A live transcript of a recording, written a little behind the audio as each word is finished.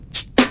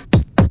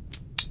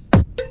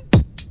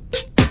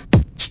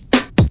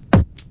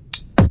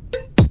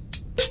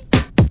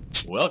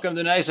Welcome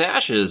to Nice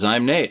Ashes.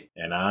 I'm Nate.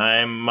 And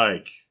I'm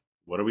Mike.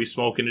 What are we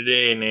smoking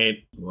today,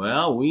 Nate?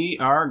 Well, we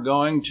are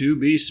going to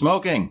be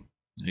smoking.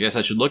 I guess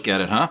I should look at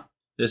it, huh?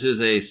 This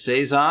is a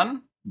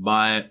Saison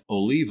by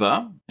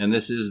Oliva, and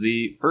this is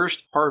the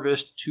First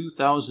Harvest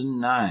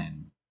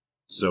 2009.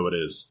 So it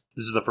is.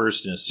 This is the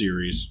first in a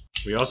series.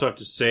 We also have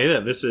to say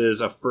that this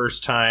is a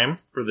first time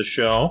for the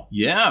show.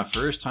 Yeah,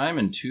 first time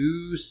in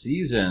 2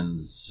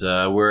 seasons.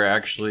 We're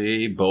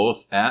actually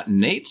both at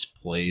Nate's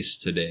place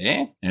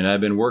today, and I've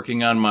been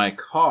working on my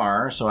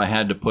car, so I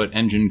had to put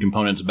engine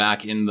components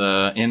back in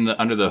the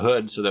under the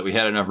hood so that we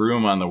had enough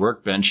room on the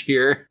workbench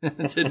here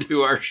to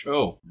do our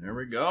show. There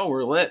we go.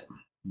 We're lit.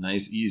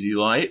 Nice, easy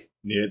light.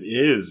 It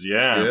is,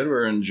 yeah. Good.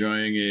 We're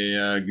enjoying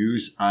a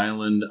Goose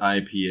Island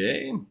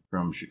IPA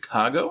from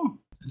Chicago.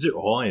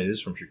 It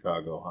is from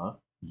Chicago, huh?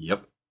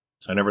 Yep.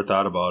 I never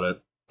thought about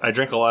it. I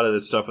drink a lot of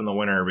this stuff in the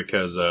winter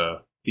because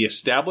the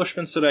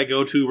establishments that I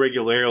go to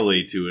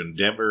regularly to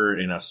endeavor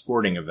in a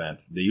sporting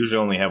event, they usually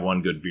only have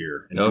one good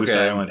beer. And Goose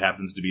Island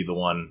happens to be the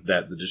one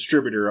that the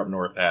distributor up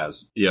north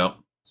has. Yep.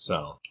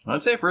 So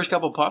I'd say first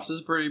couple puffs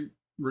is pretty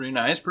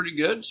nice, pretty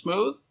good,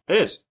 smooth. It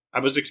is. I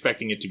was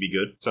expecting it to be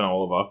good. It's an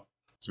Oliva.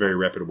 It's a very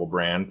reputable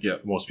brand.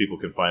 Yep. Most people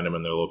can find them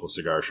in their local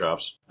cigar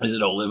shops. Is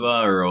it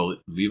Oliva or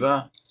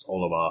Oliva? It's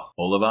Oliva.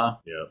 Oliva?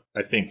 Yeah.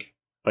 I think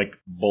like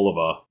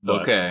Boliva,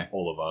 but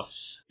Oliva.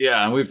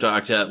 Yeah, and we've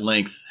talked at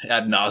length,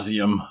 ad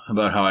nauseum,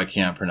 about how I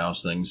can't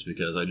pronounce things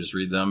because I just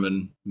read them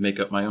and make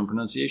up my own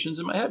pronunciations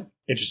in my head.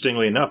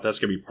 Interestingly enough, that's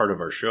going to be part of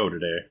our show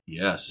today.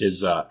 Yes.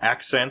 Is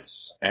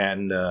accents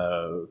and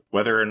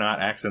whether or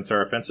not accents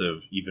are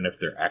offensive, even if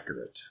they're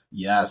accurate.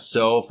 Yes.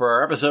 So for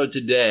our episode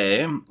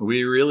today,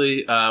 we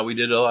really we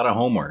did a lot of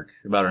homework,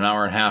 about an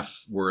hour and a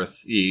half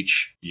worth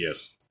each.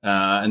 Yes.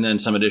 And then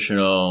some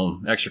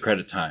additional extra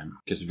credit time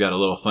because we've got a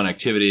little fun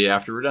activity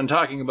after we're done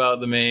talking about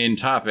the main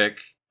topic.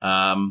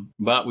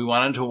 But we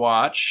wanted to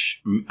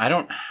watch. I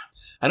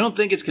don't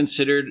think it's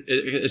considered.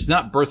 It's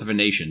not Birth of a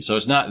Nation, so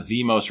it's not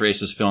the most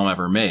racist film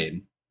ever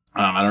made.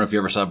 I don't know if you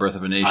ever saw Birth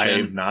of a Nation. I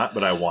have not,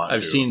 but I want to.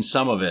 I've seen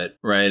some of it,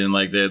 right? And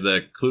like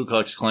the Ku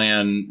Klux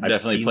Klan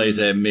definitely plays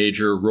a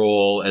major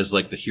role as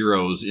like the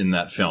heroes in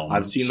that film.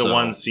 I've seen the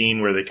one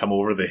scene where they come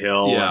over the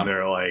hill and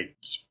they're like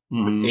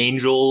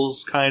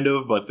angels, kind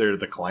of, but they're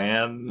the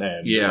Klan.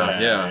 And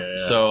yeah.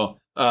 So,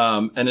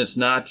 and it's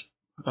not.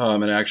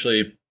 And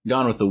actually,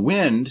 Gone with the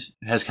Wind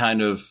has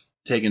kind of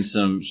taken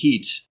some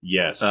heat.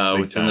 Yes,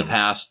 within the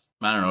past,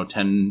 I don't know,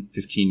 10,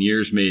 15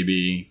 years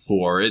maybe,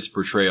 for its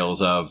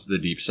portrayals of the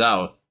Deep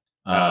South.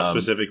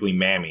 Specifically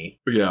Mammy.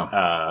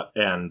 Yeah.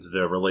 And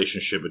the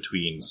relationship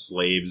between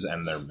slaves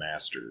and their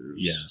masters.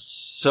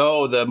 Yes.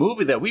 So the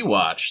movie that we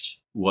watched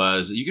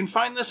was, you can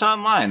find this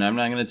online. I'm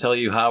not going to tell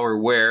you how or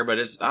where, but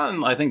it's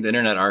on, I think, the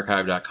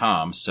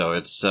internetarchive.com. So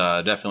it's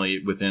definitely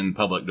within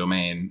public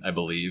domain, I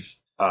believe.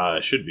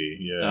 It should be,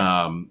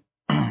 yeah.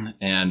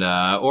 And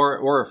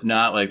or if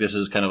not, like this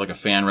is kind of like a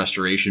fan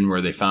restoration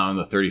where they found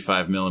the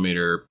 35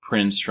 millimeter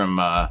prints from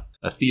a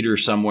theater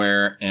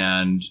somewhere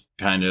and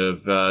kind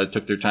of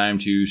took their time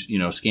to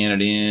scan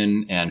it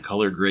in and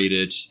color grade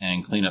it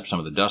and clean up some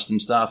of the dust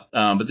and stuff.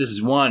 But this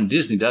is one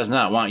Disney does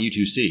not want you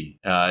to see.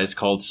 It's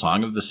called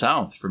Song of the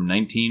South from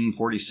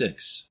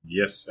 1946.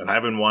 Yes, and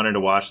I've been wanting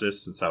to watch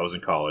this since I was in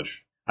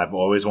college. I've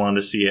always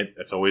wanted to see it.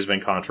 It's always been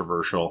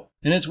controversial.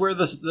 And it's where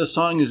the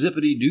song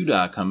Zippity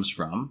Doo-Dah comes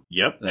from.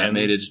 Yep. That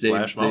made its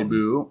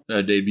debut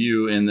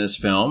in this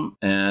film.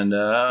 And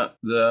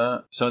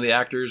some of the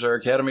actors are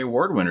Academy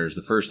Award winners,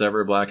 the first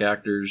ever black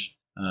actors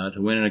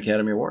to win an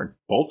Academy Award.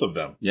 Both of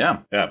them. Yeah.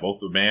 Yeah, both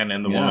the man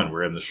and the woman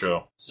were in the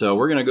show. So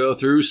we're going to go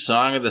through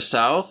Song of the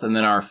South, and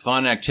then our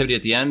fun activity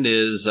at the end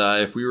is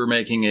if we were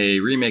making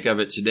a remake of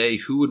it today,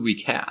 who would we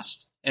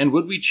cast? And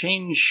would we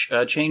change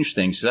things?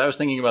 Because I was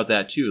thinking about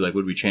that too. Like,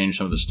 would we change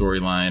some of the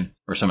storyline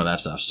or some of that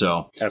stuff?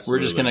 So We're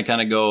just going to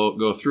kind of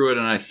go through it.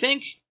 And I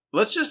think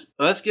let's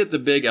get the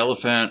big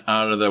elephant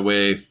out of the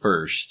way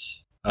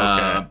first.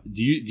 Okay.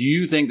 Do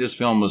you think this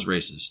film was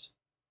racist?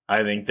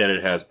 I think that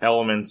it has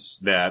elements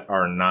that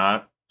are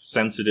not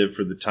sensitive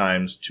for the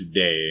times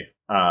today.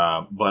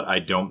 But I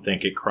don't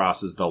think it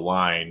crosses the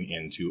line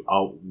into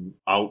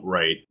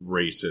outright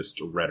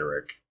racist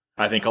rhetoric.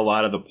 I think a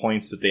lot of the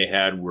points that they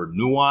had were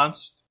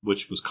nuanced,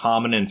 which was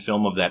common in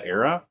film of that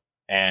era.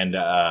 And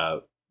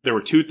there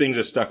were 2 things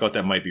that stuck out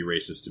that might be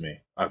racist to me.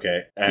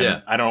 Okay?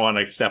 And I don't want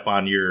to step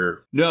on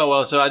your... No,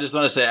 well, so I just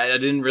want to say I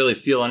didn't really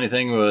feel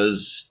anything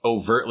was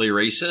overtly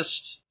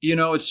racist.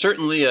 It's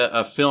certainly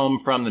a film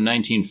from the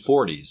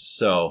 1940s.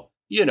 So,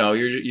 you're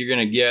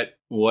going to get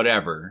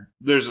whatever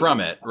from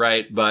it,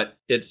 right? But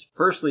it's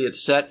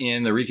set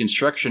in the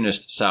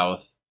Reconstructionist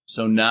South,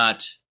 so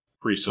not...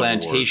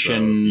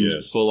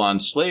 plantation, full-on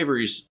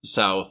slavery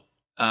South.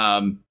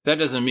 That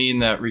doesn't mean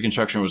that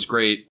Reconstruction was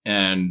great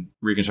and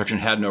Reconstruction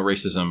had no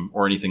racism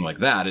or anything like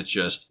that.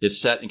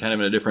 It's set in kind of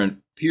in a different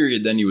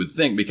period than you would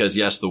think because,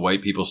 yes, the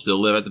white people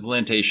still live at the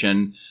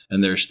plantation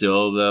and there's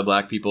still the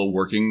black people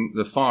working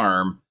the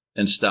farm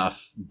and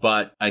stuff.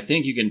 But I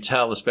think you can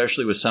tell,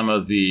 especially with some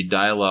of the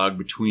dialogue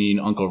between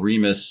Uncle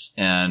Remus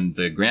and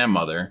the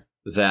grandmother,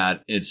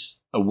 that it's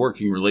a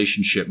working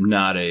relationship,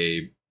 not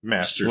a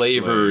Master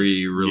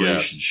slavery slave.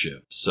 relationship.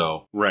 Yes.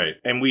 So right,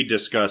 and we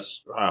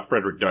discussed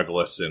Frederick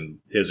Douglass and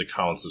his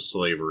accounts of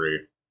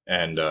slavery,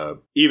 and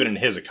even in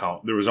his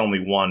account, there was only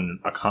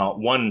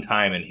one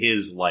time in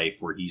his life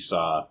where he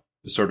saw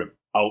the sort of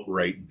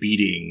outright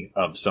beating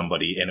of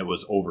somebody, and it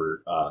was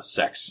over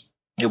sex.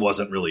 It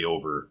wasn't really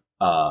over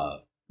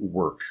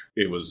work.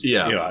 It was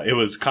it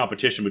was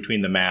competition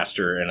between the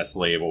master and a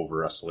slave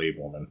over a slave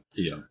woman.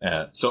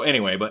 So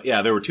anyway, but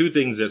yeah, there were two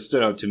things that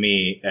stood out to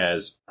me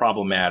as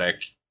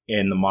problematic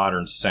in the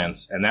modern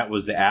sense, and that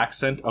was the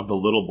accent of the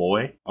little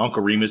boy,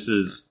 Uncle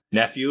Remus's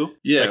nephew.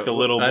 Yeah, like the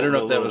little. I don't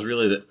know if that was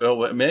really the.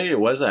 Oh, maybe it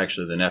was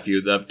actually the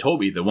nephew,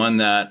 Toby, the one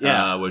that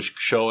was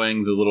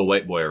showing the little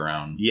white boy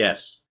around.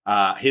 Yes,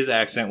 his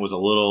accent was a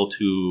little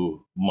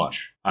too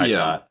much.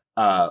 I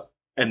thought.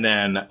 And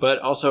then, but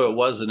also it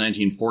was the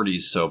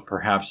 1940s, so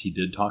perhaps he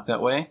did talk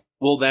that way.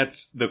 Well,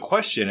 that's the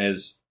question.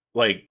 Is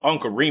like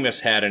Uncle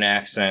Remus had an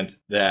accent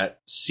that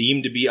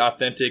seemed to be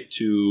authentic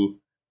to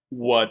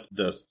what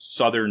the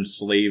Southern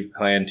slave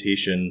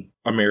plantation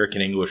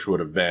American English would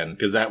have been,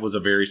 because that was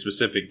a very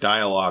specific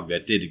dialogue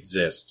that did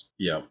exist.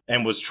 Yeah,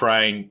 and was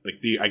trying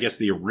I guess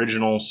the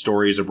original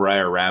Stories of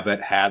Briar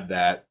Rabbit had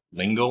that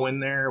lingo in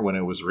there when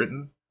it was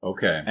written.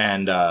 Okay,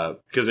 and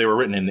because they were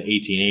written in the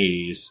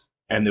 1880s.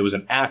 And there was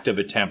an active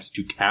attempt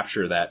to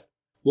capture that.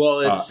 Well,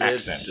 it's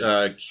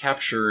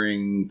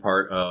capturing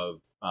part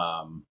of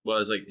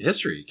it's like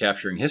history,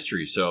 capturing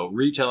history. So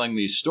retelling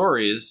these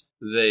stories,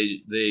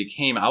 they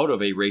came out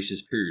of a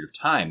racist period of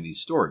time.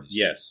 These stories,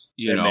 yes,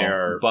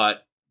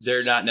 but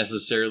they're not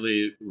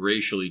necessarily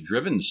racially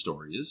driven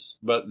stories,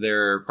 but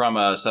they're from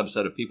a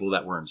subset of people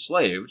that were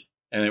enslaved.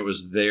 And it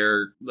was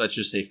their, let's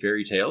just say,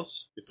 fairy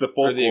tales. It's the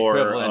folklore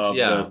of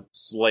the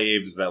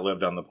slaves that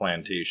lived on the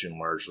plantation,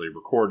 largely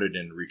recorded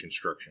in the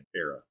Reconstruction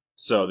era.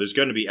 So there's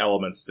going to be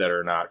elements that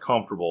are not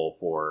comfortable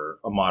for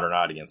modern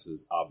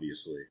audiences,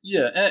 obviously.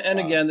 Yeah, and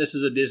again, this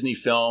is a Disney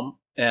film,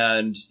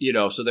 and,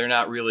 so they're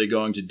not really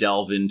going to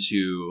delve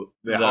into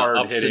the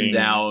ups and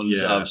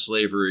downs of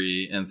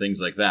slavery and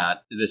things like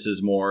that. This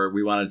is more,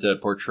 we wanted to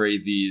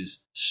portray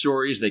these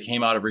stories. They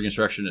came out of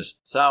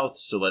Reconstructionist South,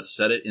 so let's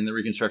set it in the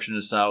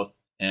Reconstructionist South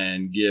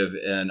and give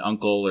an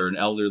uncle or an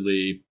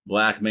elderly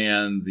black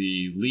man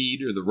the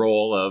lead or the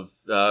role of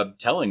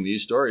telling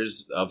these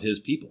stories of his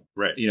people.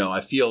 Right.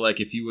 I feel like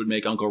if you would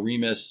make Uncle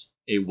Remus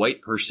a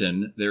white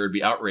person, there would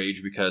be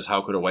outrage, because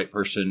how could a white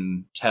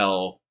person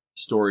tell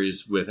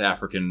stories with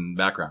African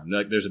background?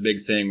 Like, there's a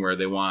big thing where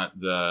they want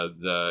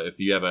the if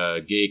you have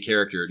a gay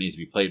character, it needs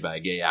to be played by a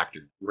gay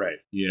actor. Right.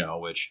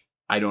 Which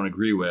I don't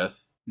agree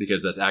with,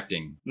 because that's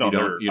acting. No,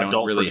 you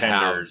don't really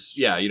pretenders.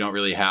 You don't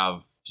really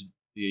have to,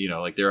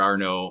 like, there are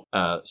no,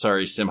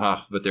 sorry,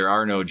 Simha, but there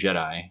are no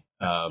Jedi.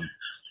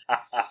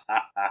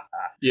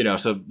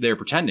 So they're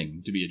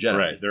pretending to be a Jedi.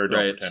 Right, they're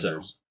adult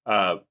pretenders.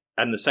 So,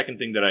 and the second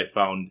thing that I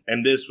found,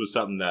 and this was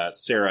something that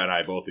Sarah and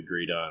I both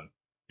agreed on,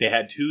 they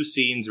had two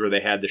scenes where they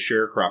had the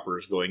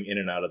sharecroppers going in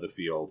and out of the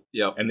field.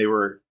 Yep. And they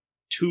were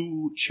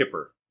too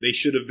chipper. They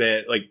should have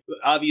been,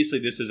 obviously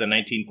this is a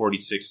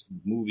 1946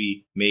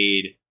 movie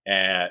made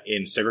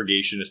in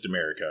segregationist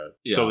America.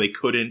 Yeah. So they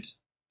couldn't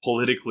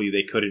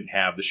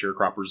have the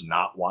sharecroppers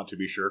not want to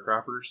be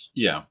sharecroppers.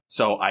 Yeah.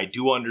 So I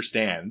do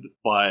understand,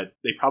 but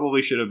they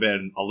probably should have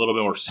been a little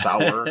bit more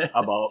sour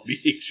about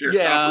being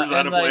sharecroppers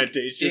on a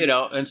plantation.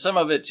 And some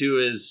of it too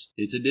is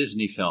it's a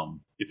Disney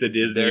film. It's a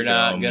Disney film. They're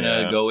not film, going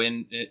to go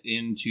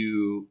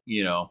into,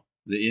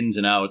 the ins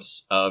and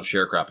outs of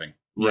sharecropping.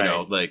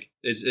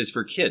 It's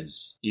for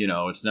kids.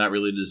 It's not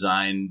really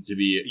designed to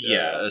be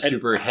a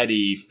super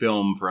heady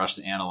film for us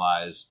to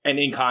analyze. And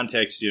in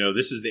context,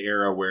 this is the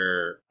era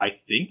where I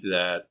think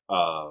that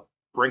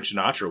Frank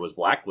Sinatra was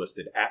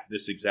blacklisted at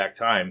this exact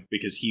time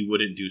because he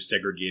wouldn't do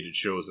segregated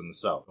shows in the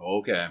South.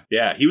 Okay.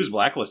 Yeah, he was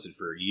blacklisted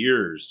for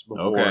years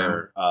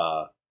before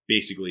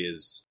basically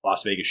his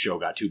Las Vegas show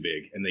got too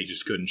big and they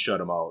just couldn't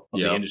shut him out of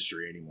the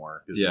industry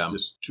anymore because it's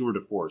just tour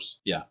de force.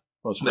 Yeah.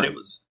 Well, but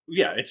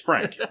it's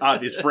Frank.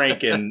 It's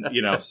Frank and,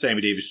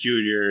 Sammy Davis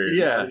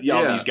Jr.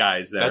 All these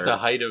guys that at the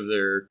height of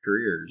their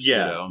careers.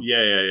 Yeah.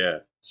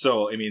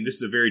 So, this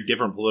is a very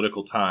different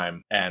political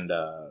time. And,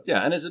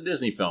 and it's a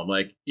Disney film.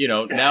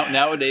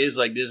 Nowadays,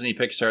 like Disney,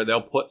 Pixar,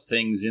 they'll put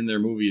things in their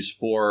movies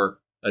for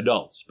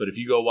adults. But if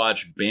you go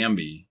watch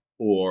Bambi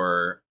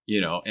or,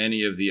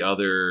 any of the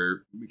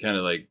other kind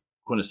of like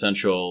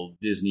quintessential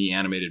Disney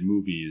animated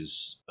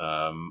movies,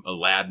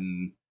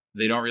 Aladdin,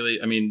 they don't really,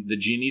 the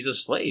genie's a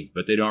slave,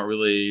 but they don't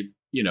really,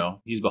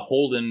 he's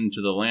beholden to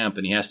the lamp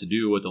and he has to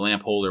do what the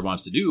lamp holder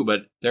wants to do,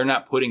 but they're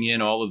not putting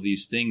in all of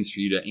these things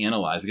for you to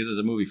analyze because it's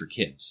a movie for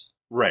kids.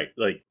 Right.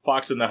 Like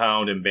Fox and the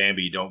Hound and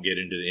Bambi don't get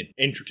into the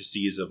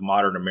intricacies of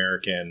modern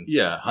American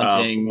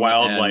hunting,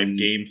 wildlife,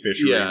 game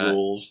fishery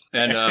rules.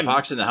 And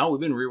Fox and the Hound, we've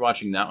been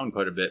rewatching that one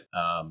quite a bit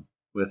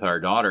with our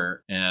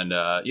daughter. And,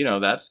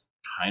 that's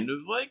kind of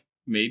like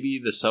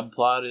maybe the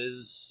subplot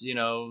is,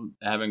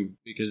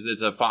 because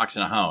it's a fox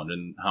and a hound,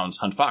 and hounds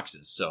hunt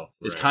foxes. So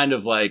it's kind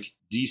of like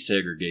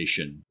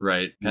desegregation,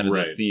 right? Kind of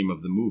the theme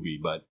of the movie,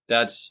 but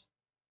that's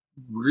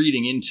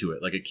reading into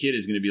it. Like a kid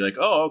is going to be like,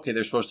 oh, okay,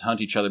 they're supposed to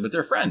hunt each other, but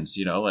they're friends,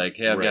 like,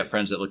 hey, I've got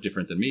friends that look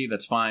different than me.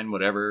 That's fine.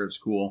 Whatever. It's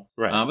cool.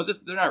 Right. But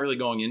they're not really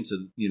going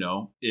into,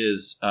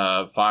 is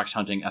fox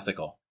hunting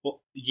ethical?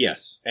 Well,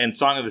 yes. And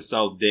Song of the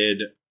South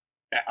did.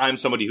 I'm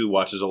somebody who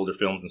watches older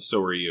films, and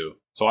so are you.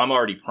 So I'm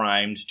already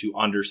primed to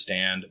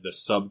understand the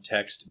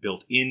subtext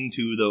built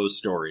into those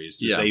stories.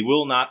 Yeah. They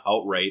will not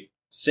outright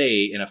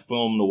say in a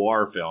film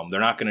noir film, they're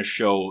not going to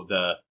show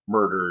the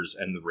murders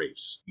and the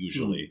rapes,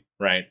 usually,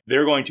 right?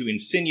 They're going to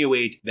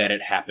insinuate that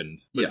it happened,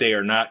 but they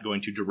are not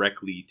going to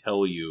directly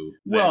tell you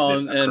that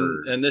this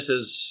occurred. And this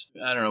is,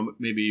 I don't know,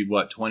 maybe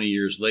 20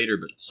 years later,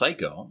 but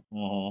Psycho,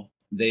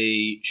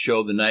 they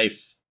show the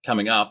knife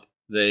coming up,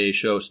 they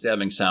show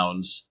stabbing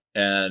sounds,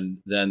 and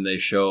then they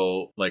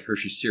show like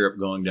Hershey syrup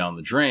going down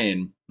the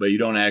drain, but you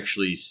don't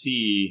actually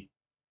see...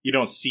 You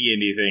don't see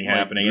anything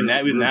happening. And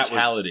that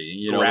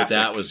brutality,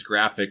 that was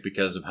graphic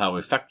because of how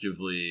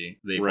effectively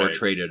they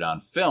portrayed it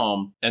on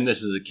film. And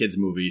this is a kid's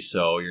movie,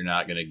 so you're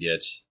not going to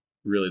get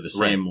really the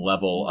same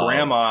level of...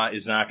 Grandma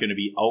is not going to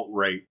be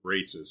outright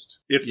racist.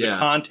 It's the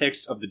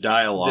context of the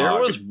dialogue. There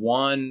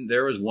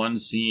was one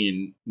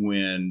scene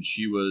when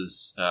she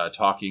was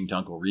talking to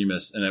Uncle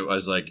Remus, and it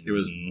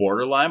was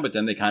borderline, but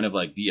then they kind of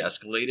like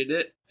de-escalated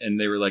it. And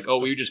they were like, oh,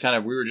 we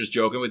were just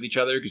joking with each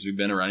other because we've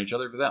been around each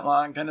other for that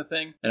long, kind of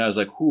thing. And I was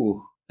like,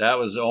 whew, that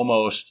was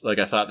almost like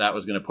I thought that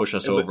was going to push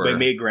us over. They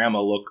made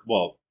Grandma look,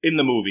 well, in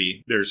the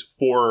movie, there's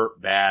 4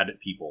 bad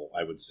people,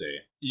 I would say.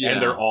 Yeah.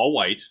 And they're all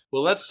white.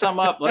 Well, let's sum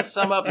up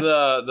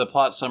the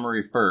plot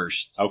summary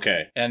first.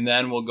 Okay. And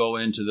then we'll go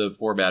into the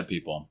 4 bad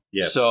people.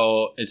 Yes.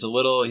 So it's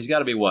he's got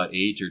to be 8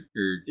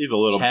 or he's a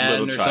little 10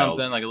 little or child.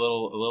 Something, like a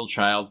little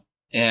child.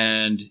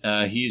 And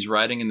he's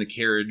riding in the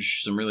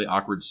carriage, some really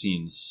awkward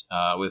scenes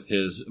with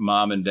his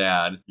mom and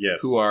dad,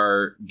 who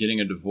are getting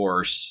a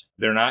divorce.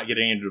 They're not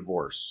getting a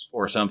divorce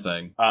or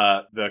something.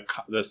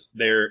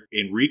 They're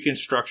in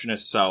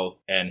Reconstructionist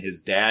South, and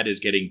his dad is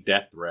getting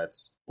death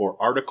threats for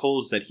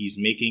articles that he's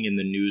making in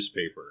the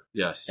newspaper.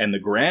 Yes, and the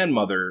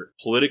grandmother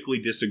politically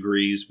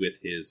disagrees with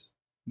his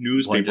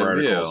newspaper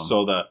articles.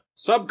 So the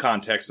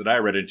subcontext that I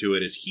read into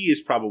it is he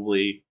is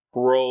probably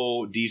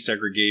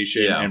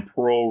pro-desegregation and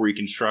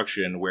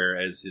pro-reconstruction,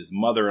 whereas his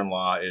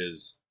mother-in-law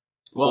is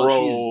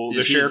pro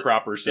the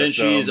sharecropper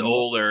system. And she's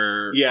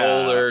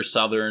older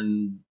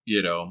Southern,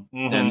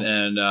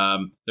 and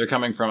they're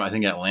coming from, I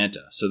think,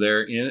 Atlanta. So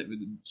they're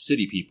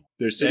city people.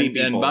 They're city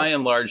people. And by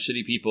and large,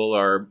 city people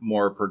are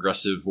more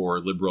progressive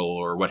or liberal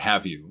or what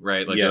have you,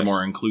 right? Like they're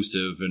more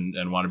inclusive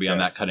and want to be on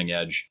that cutting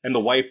edge. And the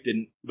wife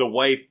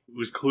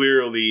was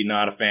clearly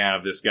not a fan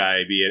of this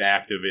guy being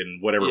active in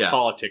whatever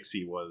politics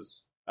he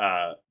was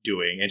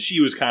doing, and she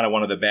was kind of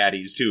one of the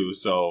baddies too.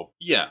 So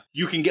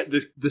you can get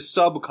the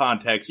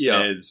subcontext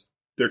as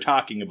they're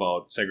talking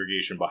about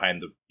segregation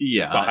behind the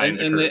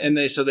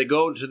curtain. They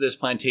go to this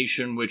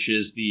plantation, which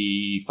is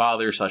the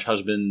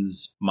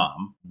father/husband's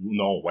mom.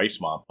 No,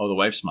 wife's mom. Oh, the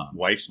wife's mom.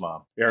 Wife's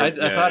mom. I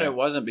thought it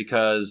wasn't,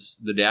 because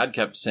the dad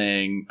kept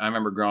saying, I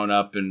remember growing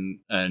up and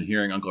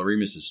hearing Uncle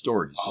Remus's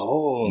stories.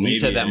 Oh, and he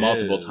said that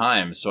multiple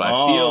times. So I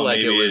feel like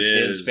it was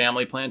his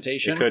family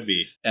plantation. It could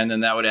be. And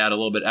then that would add a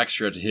little bit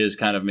extra to his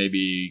kind of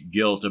maybe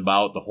guilt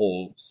about the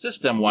whole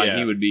system, why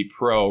he would be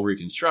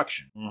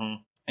pro-Reconstruction.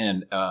 Mm-hmm.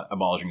 And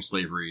abolishing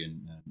slavery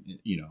and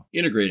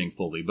integrating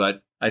fully.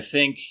 But I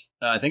think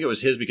it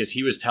was his, because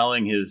he was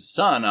telling his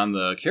son on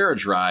the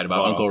carriage ride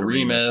about Uncle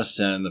Remus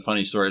and the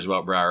funny stories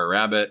about Briar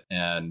Rabbit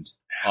and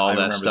all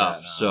that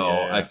stuff.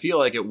 I feel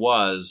like it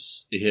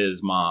was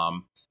his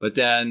mom. But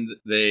then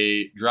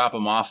they drop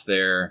him off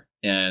there,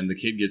 and the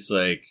kid gets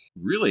like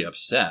really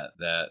upset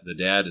that the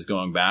dad is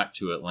going back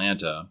to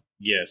Atlanta.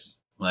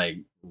 Yes. Like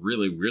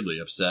really, really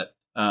upset.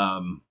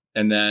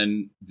 And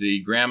then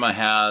the grandma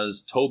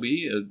has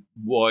Toby, a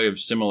boy of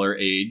similar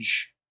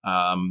age,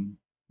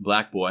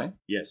 black boy.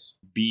 Yes.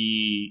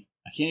 I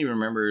can't even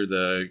remember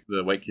the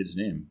white kid's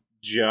name.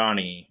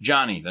 Johnny,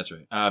 that's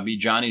right. Be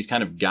Johnny's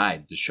kind of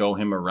guide to show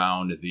him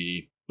around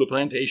the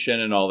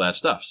plantation and all that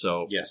stuff.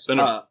 So yes,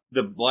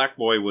 the black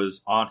boy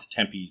was Aunt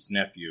Tempe's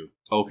nephew.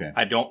 Okay.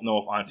 I don't know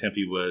if Aunt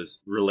Tempe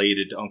was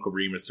related to Uncle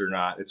Remus or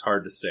not. It's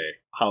hard to say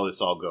how this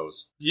all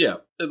goes. Yeah.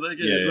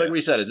 Like we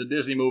said, it's a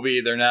Disney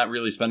movie. They're not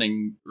really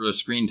spending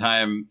screen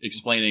time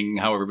explaining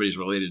how everybody's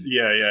related.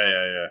 Yeah.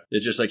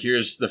 It's just like,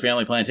 here's the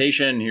family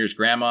plantation, here's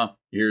grandma,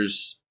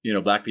 here's,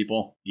 black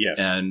people. Yes.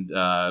 And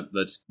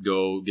let's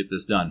go get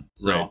this done.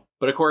 So, right.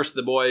 But of course,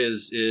 the boy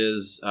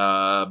is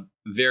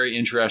very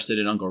interested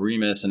in Uncle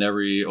Remus, and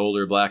every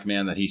older black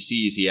man that he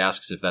sees, he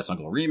asks if that's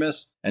Uncle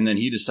Remus. And then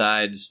he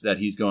decides that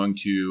he's going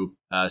to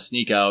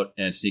sneak out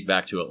and sneak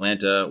back to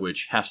Atlanta,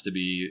 which has to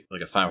be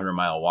like a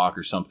 500-mile walk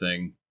or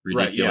something.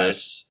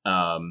 ridiculous.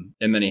 Right,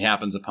 and then he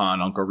happens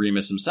upon Uncle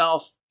Remus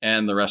himself,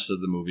 and the rest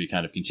of the movie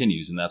kind of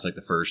continues. And that's like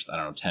the first,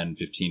 10,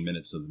 15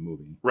 minutes of the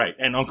movie. Right.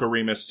 And Uncle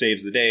Remus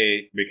saves the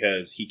day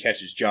because he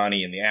catches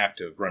Johnny in the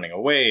act of running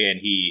away, and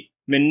he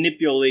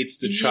manipulates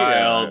the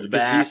child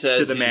back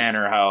to the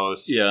manor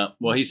house. Yeah.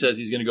 Well, he says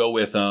he's going to go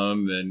with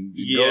him, and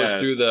goes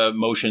through the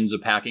motions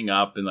of packing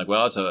up, and like,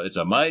 well, it's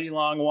a mighty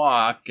long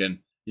walk, and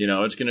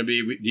it's going to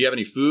be, do you have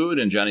any food?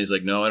 And Johnny's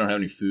like, no, I don't have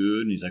any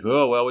food. And he's like,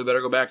 oh, well, we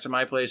better go back to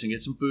my place and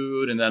get some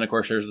food. And then, of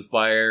course, there's the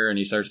fire, and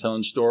he starts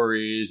telling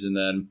stories. And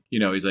then,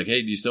 he's like,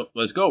 hey,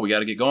 let's go. We got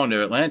to get going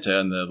to Atlanta.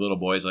 And the little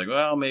boy's like,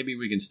 well, maybe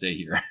we can stay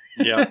here.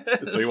 Yeah.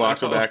 So he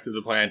walks back to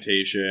the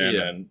plantation.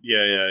 Yeah. And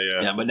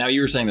Yeah, but now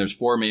you were saying there's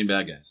 4 main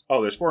bad guys.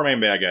 Oh, there's 4 main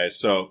bad guys.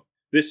 So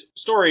this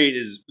story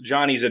is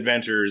Johnny's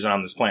adventures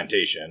on this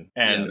plantation.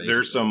 And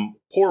there's some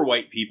poor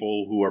white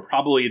people who are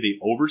probably the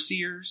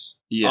overseers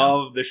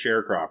of the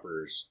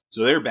sharecroppers.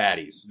 So they're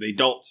baddies. The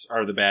adults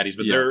are the baddies,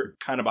 but they're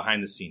kind of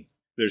behind the scenes.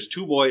 There's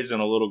 2 boys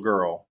and a little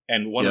girl.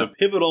 And one of the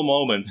pivotal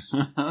moments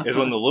is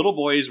when the little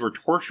boys were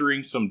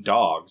torturing some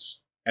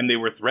dogs, and they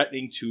were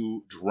threatening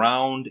to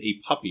drown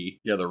a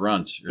puppy. Yeah, the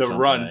runt.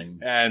 Runt.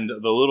 And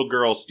the little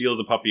girl steals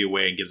the puppy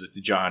away and gives it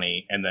to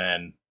Johnny. And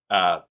then,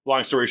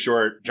 long story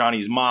short,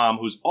 Johnny's mom,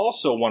 who's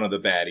also one of the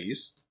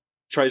baddies,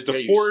 tries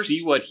to force... You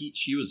see what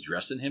she was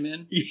dressing him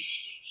in?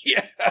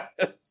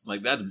 Yes. Like,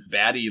 that's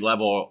baddie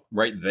level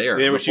right there.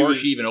 Yeah, before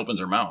she even opens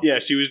her mouth. Yeah,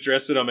 she was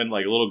dressing him in,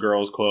 like, little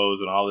girl's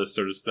clothes and all this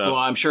sort of stuff. Well,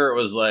 I'm sure it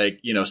was,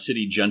 like,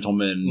 city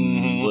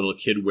gentleman, little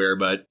kid wear.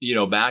 But,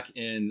 back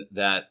in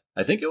that...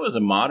 I think it was a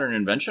modern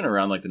invention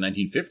around, like, the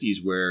 1950s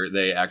where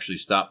they actually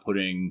stopped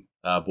putting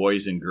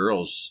boys and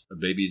girls,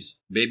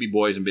 baby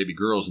boys and baby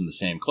girls in the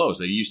same clothes.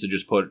 They used to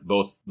just put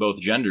both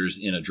genders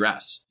in a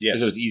dress. Yes.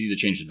 Because it was easy to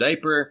change the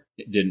diaper.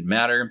 It didn't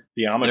matter.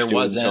 The Amish do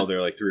it until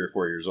they're like 3 or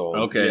 4 years old.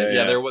 Okay.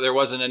 Yeah. There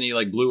wasn't any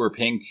like blue or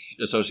pink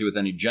associated with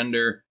any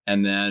gender.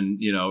 And then,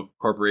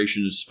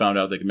 corporations found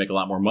out they could make a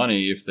lot more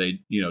money if they,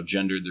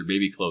 gendered their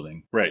baby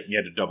clothing. Right. You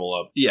had to double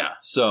up. Yeah.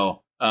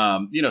 So...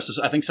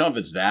 so I think some of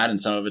it's that, and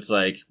some of it's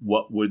like,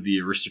 what would the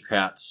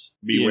aristocrats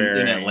be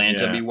wearing in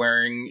Atlanta be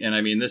wearing? And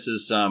I mean, this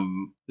is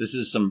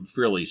some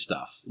frilly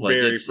stuff. Like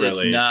Very It's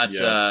frilly.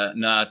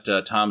 not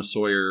Tom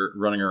Sawyer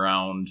running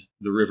around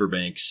the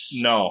riverbanks,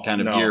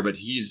 kind of gear, but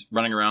he's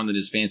running around in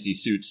his fancy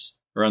suits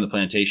around the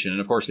plantation, and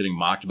of course getting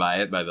mocked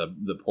by it by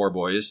the poor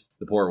boys,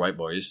 the poor white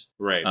boys.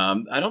 Right.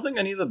 I don't think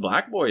any of the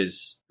black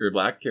boys or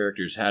black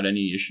characters had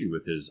any issue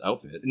with his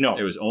outfit. No,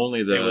 it was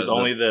only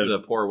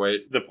the poor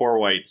white. The poor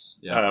whites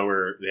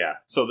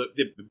So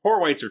the poor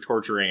whites are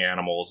torturing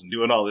animals and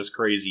doing all this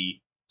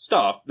crazy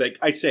stuff. Like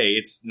I say,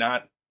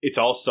 it's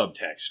all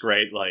subtext,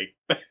 right? Like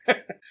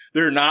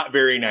they're not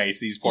very nice,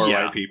 these poor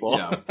white people.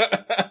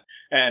 Yeah.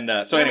 And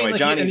anyway,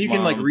 Johnny's mom...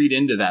 can like read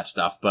into that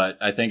stuff, but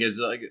I think it's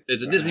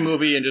a Disney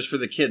movie, and just for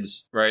the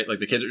kids, right? Like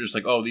the kids are just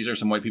like, oh, these are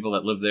some white people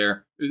that live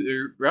there.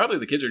 Probably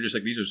the kids are just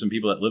like, these are some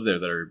people that live there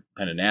that are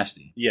kind of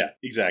nasty. Yeah,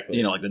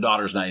 exactly. Like the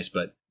daughter's nice,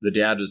 but the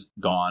dad is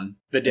gone.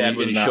 The dad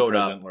was not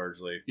present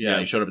largely. Yeah,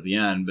 he showed up at the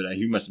end, but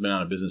he must have been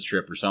on a business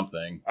trip or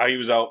something. He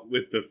was out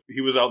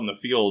in the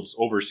fields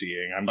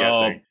overseeing, I'm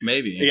guessing. Oh,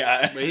 maybe.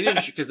 Yeah. But he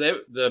didn't, because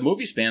the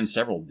movie spans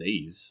several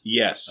days.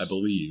 Yes. I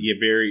believe. Yeah,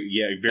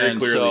 very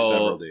clearly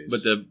several days.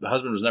 But the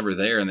husband was never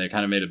there, and they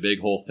kind of made a big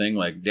whole thing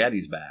like,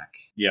 Daddy's back.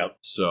 Yep.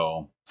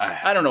 So...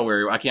 I don't know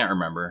where, I can't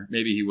remember.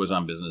 Maybe he was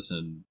on business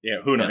in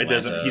who knows?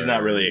 He's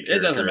not really a character. It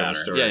doesn't matter. In the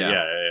story.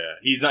 Yeah.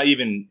 He's not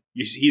even,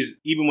 he's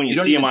even when you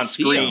see him on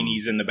screen,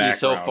 he's in the background.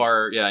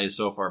 He's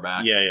so far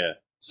back. Yeah.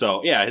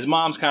 So, his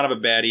mom's kind of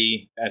a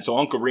baddie, and so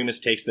Uncle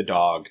Remus takes the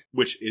dog,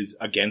 which is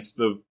against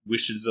the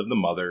wishes of the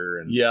mother,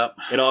 and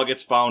it all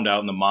gets found out,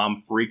 and the mom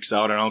freaks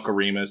out on Uncle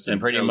Remus. And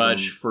pretty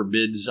much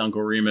forbids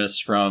Uncle Remus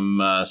from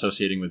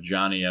associating with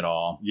Johnny at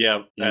all.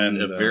 Yep.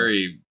 In a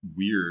very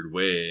weird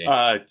way.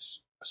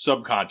 It's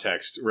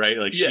subcontext, right?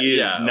 Like, she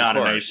is not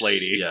a nice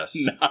lady. Yes.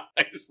 Not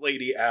a nice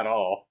lady at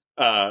all.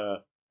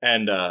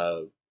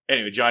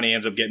 Anyway, Johnny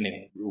ends up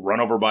getting run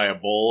over by a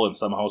bull and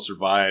somehow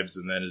survives,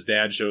 and then his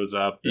dad shows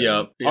up.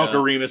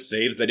 Uncle Remus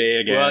saves the day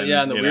again. Well,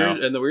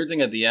 and the weird thing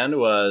at the end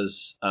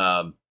was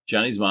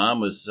Johnny's mom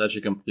was such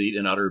a complete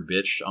and utter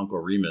bitch to Uncle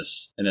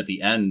Remus, and at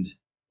the end,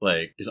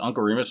 like, his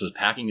Uncle Remus was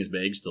packing his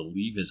bags to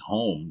leave his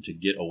home to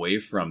get away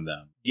from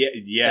them. Yeah.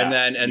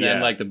 And then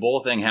like the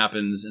bull thing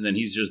happens, and then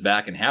he's just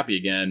back and happy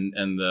again,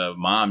 and the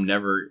mom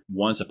never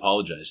once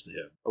apologized to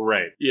him.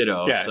 Right.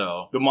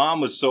 So the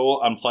mom was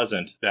so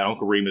unpleasant that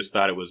Uncle Remus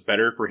thought it was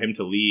better for him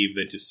to leave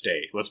than to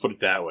stay. Let's put it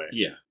that way.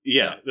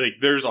 Yeah. Like,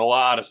 there's a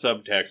lot of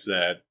subtext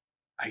that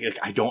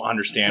I don't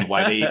understand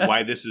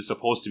why this is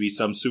supposed to be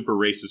some super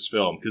racist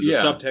film, because the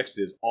subtext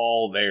is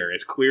all there.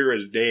 It's clear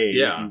as day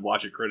if you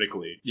watch it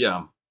critically.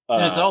 Yeah.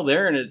 And it's all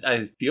there, and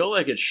I feel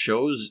like it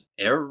shows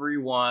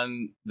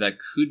everyone that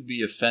could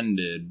be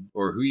offended,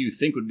 or who you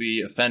think would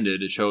be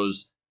offended. It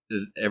shows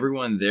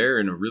everyone there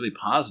in a really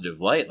positive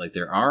light. Like,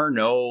 there are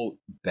no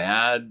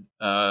bad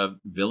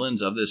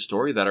villains of this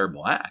story that are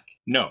black.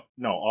 No,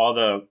 all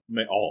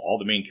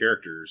the main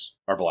characters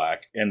are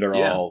black, and they're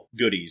all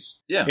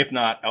goodies. Yeah. If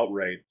not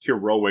outright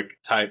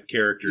heroic type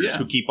characters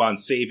who keep on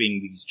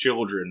saving these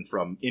children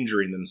from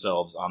injuring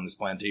themselves on this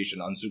plantation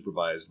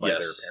unsupervised by their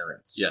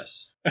parents.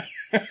 Yes.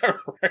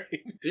 Right.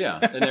 Yeah,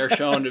 and they're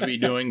shown to be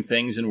doing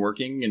things and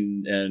working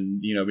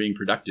and being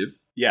productive.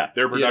 Yeah,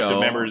 they're productive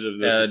members of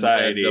the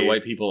society. And the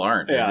white people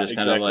aren't. They're just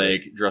kind of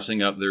like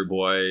dressing up their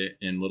boy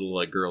in little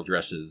like girl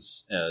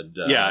dresses and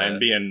and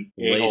being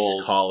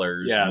lace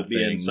collars. Yeah,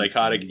 being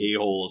psychotic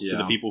a-holes to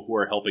the people who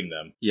are helping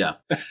them. Yeah.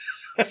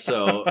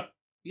 So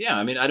yeah,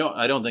 I mean, I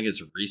don't think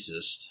it's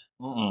racist.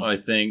 I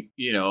think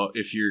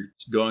if you're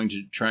going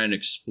to try and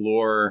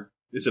explore.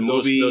 It's a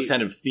movie. Those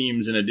kind of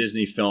themes in a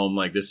Disney film,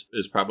 like this,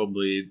 is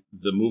probably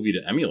the movie to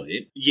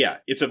emulate. Yeah,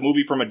 it's a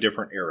movie from a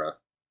different era.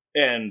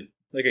 And,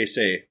 like I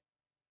say,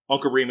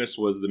 Uncle Remus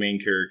was the main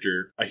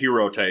character, a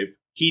hero type.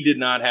 He did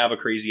not have a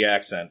crazy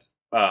accent.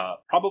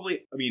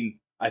 Probably, I mean,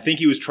 I think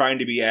he was trying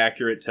to be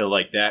accurate to,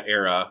 like, that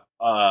era.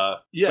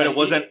 But it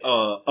wasn't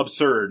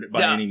absurd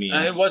by any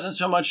means. It wasn't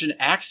so much an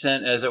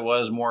accent as it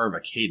was more of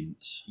a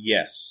cadence.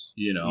 Yes.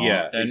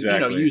 Yeah, and,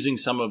 exactly. Using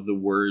some of the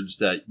words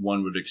that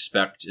one would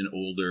expect an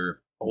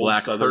older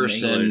black Southern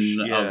person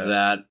of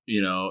that,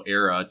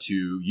 era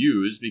to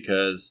use,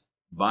 because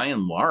by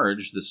and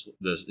large,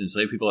 the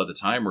enslaved people at the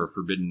time were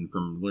forbidden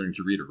from learning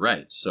to read or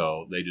write.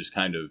 So they just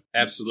kind of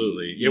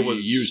it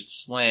was used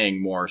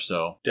slang more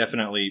so.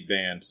 Definitely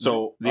banned.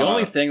 So the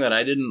only thing that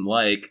I didn't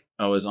like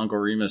was Uncle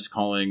Remus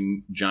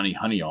calling Johnny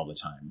Honey all the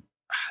time.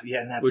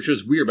 Yeah, and which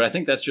was weird, but I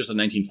think that's just a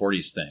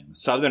 1940s thing.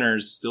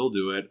 Southerners still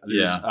do it.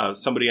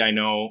 There's somebody I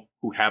know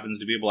who happens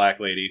to be a black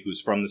lady who's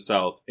from the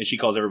South, and she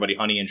calls everybody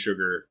honey and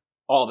sugar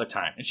all the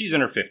time. And she's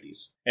in her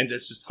 50s, and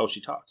that's just how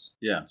she talks.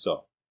 Yeah.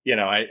 So,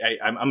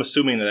 I'm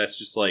assuming that's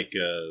just like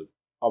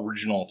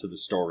original to the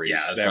stories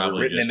that were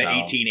written in the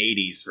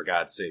 1880s, for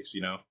God's sakes,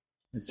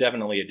 It's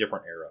definitely a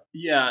different era.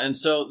 Yeah, and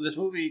so this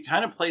movie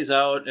kind of plays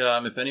out,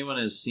 if anyone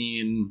has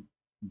seen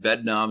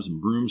Bedknobs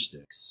and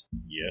Broomsticks.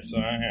 Yes,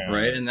 I have.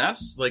 Right, and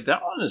that's like,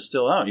 that one is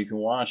still out. You can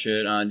watch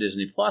it on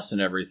Disney Plus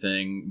and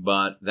everything,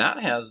 but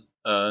that has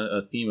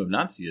a theme of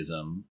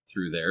Nazism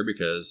through there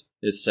because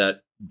it's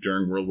set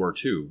during World War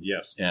II.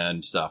 Yes.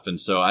 And stuff. And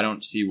so I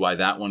don't see why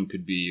that one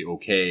could be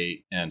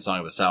okay and Song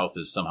of the South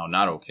is somehow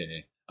not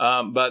okay.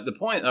 But the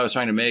point I was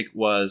trying to make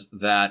was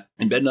that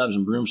in Bedknobs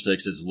and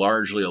Broomsticks, it's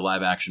largely a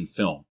live-action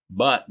film.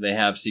 But they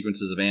have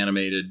sequences of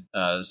animated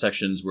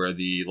sections where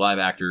the live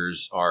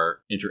actors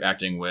are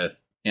interacting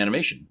with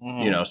animation.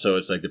 Mm-hmm. So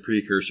it's like the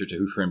precursor to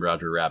Who Framed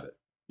Roger Rabbit.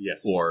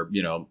 Yes. Or,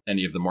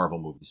 any of the Marvel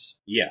movies.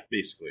 Yeah,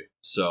 basically.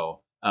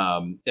 So,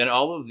 and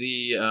all of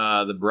the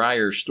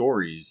Breyer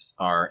stories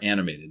are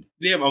animated.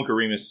 They have Uncle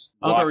Remus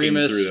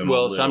through them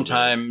will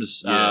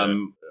sometimes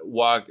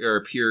walk or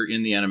appear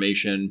in the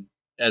animation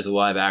as a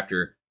live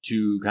actor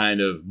to kind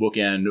of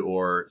bookend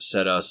or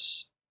set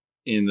us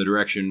in the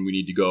direction we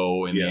need to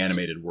go in the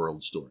animated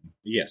world story.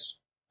 Yes.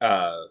 We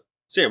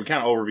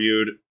kind of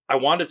overviewed. I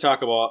wanted to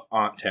talk about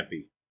Aunt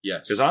Tempe.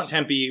 Yes. Because Aunt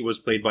Tempe was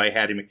played by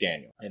Hattie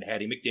McDaniel. And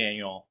Hattie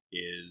McDaniel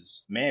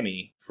is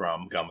Mammy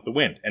from Gone with the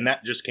Wind. And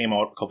that just came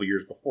out a couple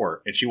years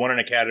before. And she won an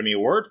Academy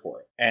Award for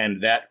it.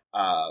 And that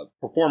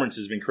performance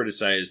has been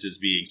criticized as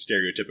being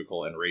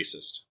stereotypical and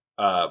racist.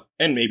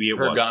 And maybe it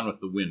was. Her Gone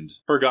with the Wind.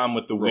 Her Gone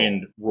with the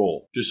Wind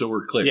role. Just so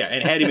we're clear. Yeah,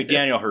 and Hattie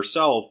McDaniel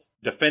herself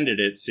defended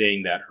it,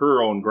 saying that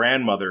her own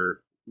grandmother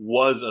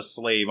was a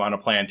slave on a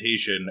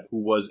plantation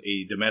who was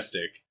a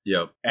domestic.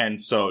 Yep. And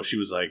so she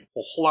was like,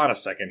 well, hold on a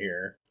second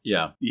here.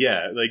 Yeah.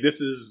 Yeah, like this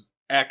is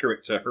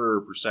accurate to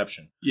her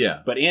perception.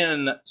 Yeah. But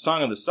in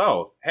Song of the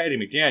South, Hattie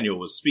McDaniel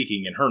was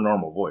speaking in her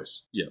normal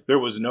voice. Yeah. There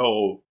was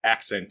no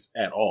accent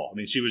at all. I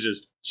mean,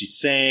 she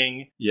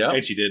sang. Yeah.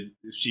 And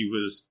she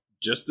was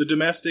just the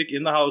domestic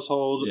in the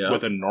household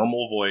with a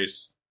normal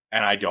voice.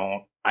 And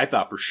I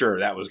thought for sure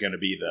that was going to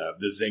be the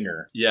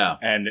zinger. Yeah.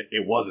 And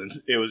it wasn't.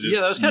 It was just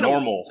that was kind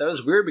normal. That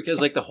was weird because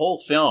like the whole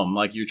film,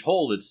 like you're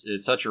told it's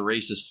such a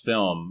racist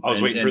film. I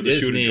was waiting for the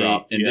shoe to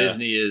drop. And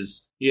Disney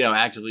is,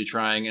 actively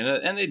trying,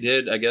 and they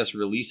did, I guess,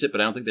 release it,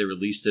 but I don't think they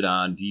released it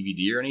on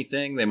DVD or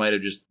anything. They might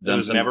have just done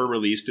never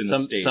released in the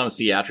States. Some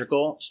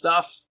theatrical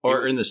stuff,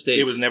 or in the States.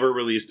 It was never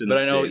released in the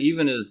States. But I know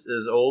even as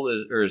old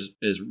or as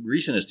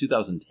recent as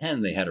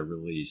 2010, they had a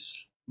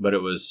release. But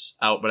it was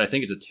out. But I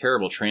think it's a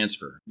terrible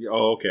transfer.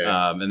 Oh, okay.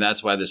 And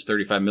that's why this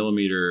 35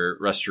 millimeter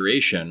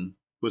restoration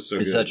was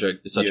such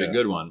a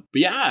good one.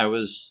 But yeah, I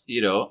was,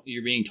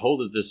 you're being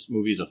told that this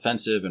movie is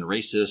offensive and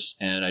racist,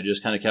 and I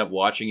just kind of kept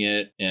watching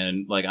it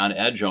and like on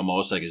edge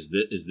almost. Like, is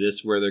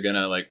this where they're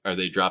gonna are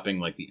they dropping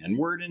like the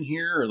N-word in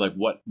here, or like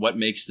what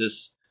makes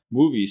this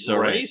movie so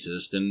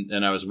racist?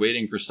 And I was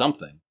waiting for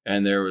something,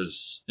 and it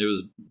was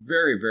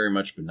very, very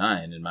much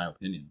benign in my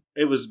opinion.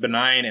 It was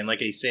benign, and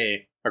like I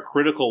say, a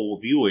critical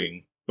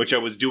viewing, which I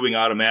was doing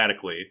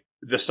automatically.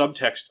 The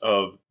subtext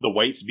of the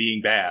whites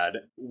being bad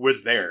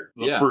was there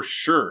for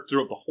sure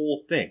throughout the whole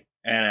thing.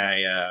 And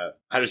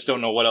I just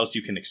don't know what else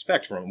you can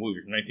expect from a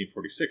movie from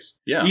 1946.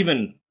 Yeah.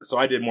 Even, so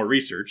I did more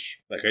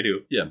research, like I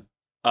do. Yeah.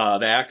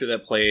 The actor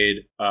that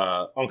played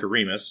Uncle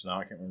Remus, now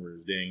I can't remember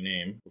his dang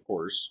name, of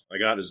course. I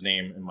got his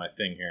name in my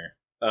thing here.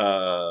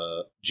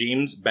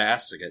 James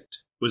Bassett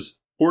was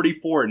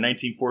 44 in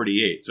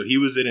 1948. So he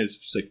was in his,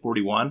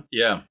 41.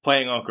 Yeah.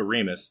 Playing Uncle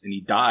Remus, and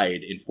he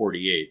died in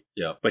 48.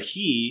 Yeah. But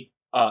he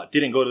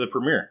didn't go to the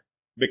premiere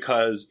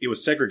because it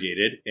was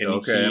segregated,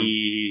 and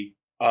he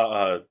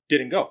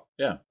didn't go.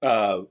 Yeah.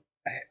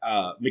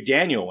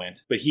 McDaniel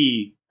went, but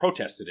he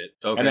protested it.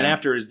 Okay. And then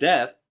after his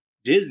death,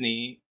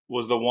 Disney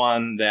was the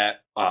one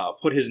that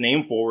put his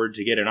name forward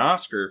to get an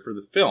Oscar for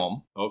the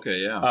film.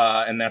 Okay,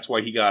 yeah. And that's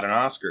why he got an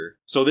Oscar.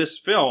 So this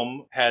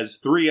film has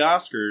 3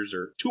 Oscars,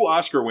 or 2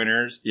 Oscar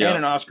winners, and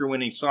an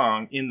Oscar-winning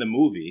song in the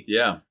movie.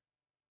 Yeah.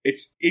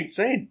 It's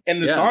insane.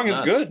 And the song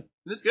is good.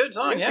 It's a good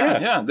song,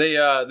 yeah.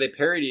 They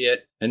parody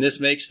it, and this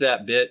makes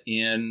that bit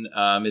in,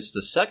 it's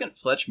the second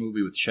Fletch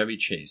movie with Chevy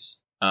Chase.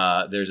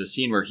 There's a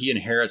scene where he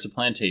inherits a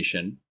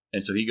plantation,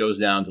 and so he goes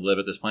down to live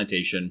at this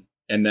plantation.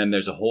 And then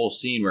there's a whole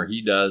scene where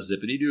he does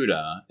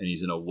Zippity-Doo-Dah, and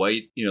he's in a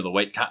white, the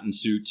white cotton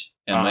suit,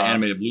 and the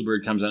animated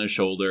bluebird comes on his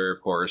shoulder,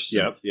 of course.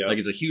 Yep. Like,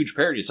 it's a huge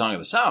parody of Song of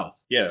the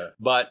South. Yeah.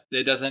 But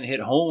it doesn't hit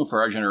home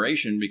for our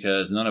generation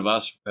because none of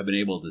us have been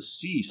able to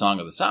see Song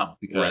of the South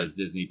because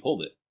Disney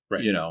pulled it.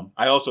 Right.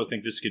 I also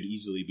think this could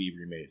easily be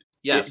remade.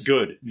 Yes.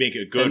 Make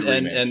a good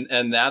remake.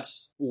 And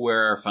that's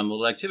where our fun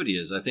little activity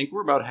is. I think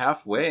we're about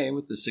halfway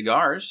with the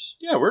cigars.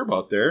 Yeah, we're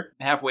about there.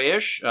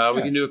 Halfway-ish.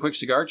 We can do a quick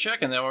cigar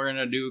check, and then we're going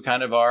to do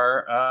kind of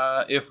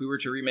our, if we were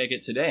to remake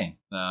it today,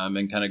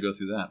 and kind of go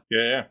through that.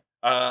 Yeah.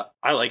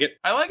 I like it.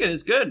 I like it.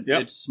 It's good.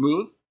 Yep. It's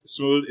smooth.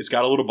 It's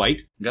got a little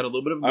bite. Got a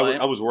little bit of a bite.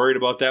 I was worried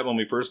about that when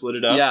we first lit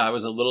it up. Yeah, I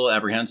was a little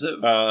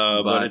apprehensive.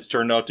 But it's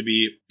turned out to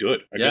be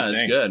good.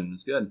 It's good.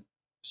 It's good.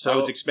 So I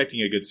was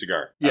expecting a good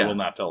cigar. I will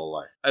not tell a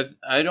lie.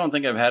 I don't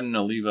think I've had an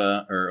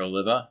Oliva.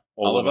 Sorry.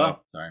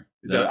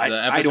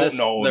 I don't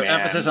know, The man.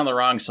 emphasis on the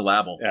wrong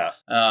syllable. Yeah.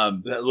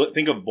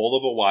 Think of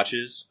Oliva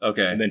watches.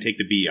 Okay. And then take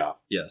the B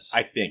off. Yes.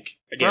 I think.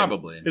 Again,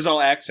 probably. It's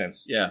all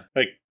accents. Yeah.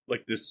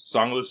 Like this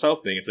Song of the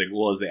South thing. It's like,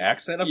 well, is the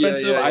accent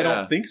offensive? I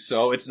don't think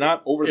so. It's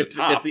not over the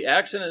top. If the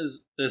accent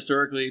is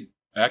historically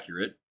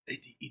accurate.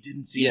 It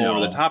didn't seem over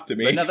the top to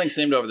me. But nothing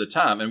seemed over the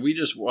top. And we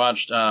just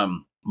watched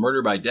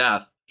Murder by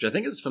Death, which I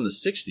think is from the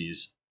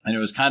 60s. And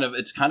it's kind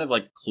of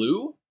like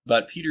Clue,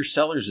 but Peter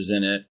Sellers is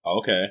in it.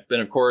 Okay. Then,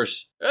 of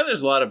course,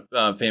 there's a lot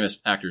of famous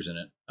actors in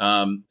it.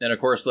 And, of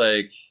course,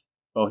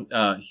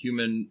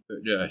 Human.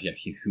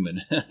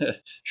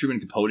 Truman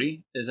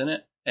Capote is in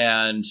it.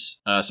 And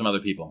some other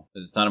people.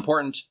 It's not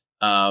important.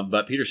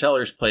 But Peter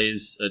Sellers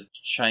plays a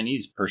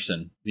Chinese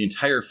person the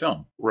entire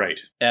film. Right.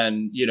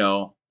 And,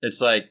 it's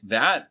like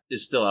that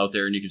is still out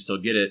there and you can still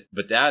get it.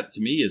 But that,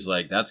 to me, is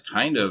like, that's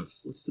kind of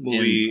what's the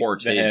movie in poor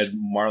taste. That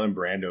had Marlon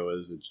Brando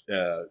as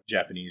a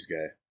Japanese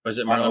guy? Was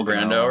it Marlon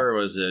Brando or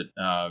was it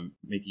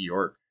Mickey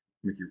York?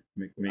 I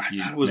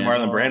thought it was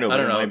Marlon Brando. But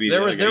I don't know.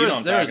 There was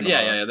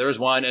there was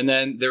one. And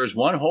then there was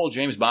one whole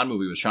James Bond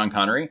movie with Sean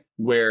Connery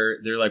where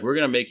they're like, we're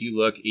going to make you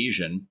look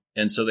Asian.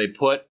 And so they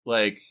put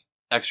like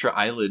extra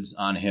eyelids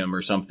on him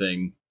or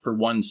something for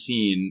one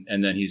scene,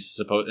 and then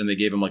and they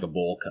gave him like a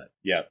bowl cut.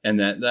 Yeah. And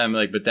then I'm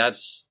like, but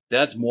that's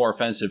more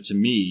offensive to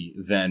me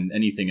than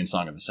anything in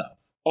Song of the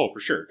South. Oh,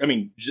 for sure. I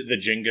mean, the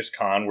Genghis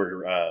Khan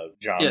where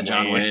John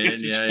Wayne.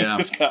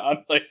 Genghis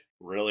Khan. Like,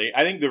 really?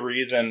 I think the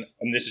reason,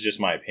 and this is just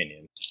my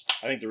opinion,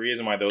 I think the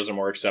reason why those are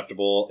more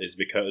acceptable is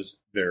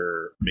because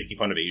they're making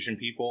fun of Asian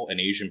people, and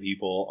Asian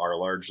people are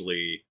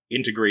largely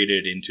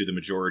integrated into the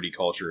majority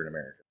culture in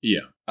America.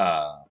 Yeah.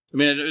 I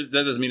mean,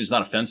 that doesn't mean it's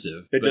not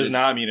offensive. It does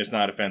not mean it's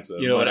not offensive.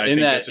 But in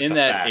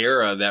that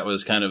era, that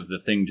was kind of the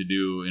thing to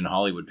do in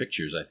Hollywood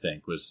pictures, I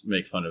think, was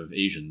make fun of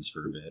Asians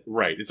for a bit.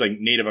 Right. It's like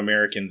Native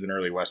Americans and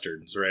early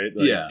Westerns, right?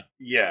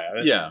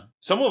 Yeah.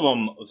 Some of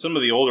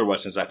the older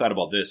Westerns, I thought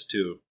about this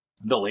too.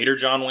 The later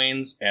John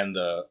Waynes and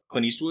the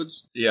Clint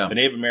Eastwoods, the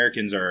Native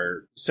Americans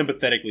are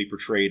sympathetically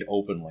portrayed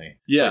openly.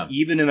 Yeah. But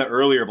even in the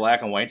earlier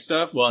black and white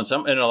stuff. Well,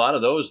 and a lot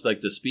of those,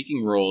 like the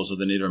speaking roles of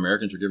the Native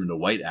Americans were given to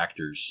white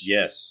actors.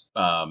 Yes.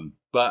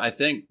 But I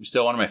think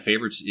still one of my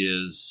favorites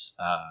is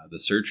The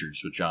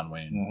Searchers with John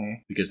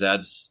Wayne. Because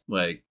that's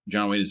like,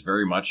 John Wayne is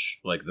very much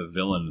like the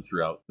villain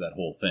throughout that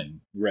whole thing.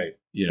 Right.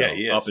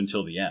 Up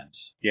until the end.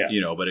 Yeah.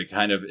 But it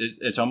kind of,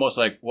 it's almost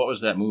like, what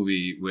was that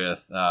movie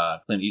with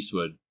Clint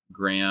Eastwood?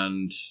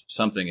 Grand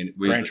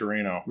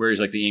Torino, where he's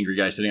like the angry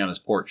guy sitting on his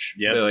porch.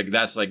 Yeah, like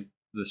that's like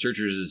The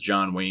Searchers is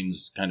John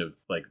Wayne's kind of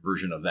like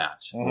version of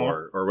that,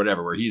 or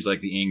whatever, where he's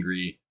like the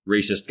angry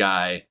racist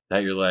guy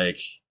that you're like,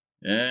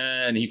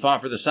 and he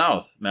fought for the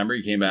South. Remember,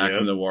 he came back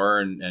from the war,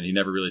 and he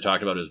never really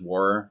talked about his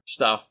war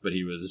stuff, but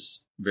he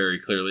was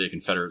very clearly a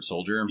Confederate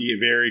soldier. Yeah,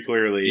 very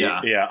clearly.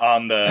 Yeah,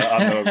 on the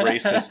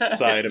racist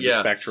side of the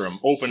spectrum,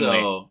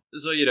 openly.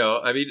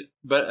 So I mean,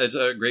 but it's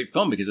a great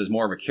film because it's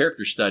more of a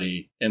character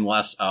study and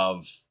less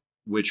of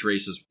which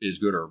race is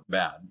good or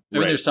bad. I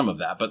mean, there's some of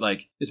that, but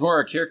like it's more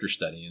a character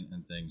study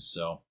and things.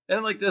 So,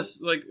 and like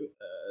this, like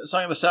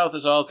Song of the South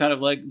is all kind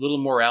of like little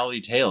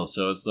morality tales.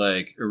 So it's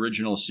like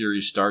original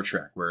series Star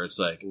Trek, where it's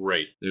like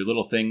there are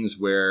little things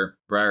where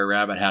Briar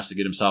Rabbit has to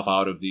get himself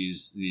out of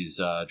these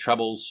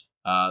troubles.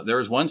 There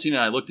was one scene,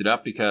 and I looked it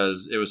up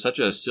because it was such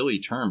a silly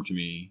term to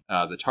me,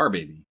 the tar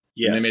baby.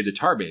 Yes. And they made the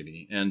tar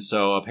baby. And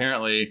so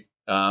apparently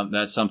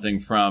that's something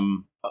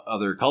from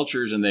other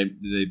cultures, and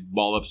they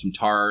ball up some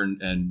tar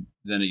and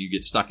then you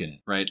get stuck in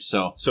it, right?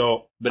 So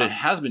but it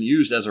has been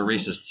used as a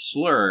racist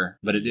slur,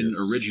 but it didn't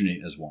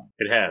originate as one.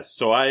 It has.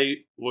 So I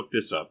looked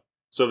this up.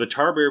 So the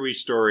tar baby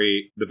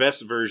story, the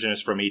best version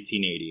is from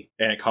 1880,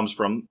 and it comes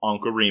from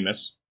Uncle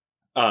Remus.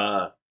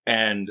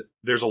 And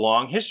there's a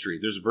long history.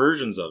 There's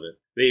versions of it.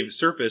 They've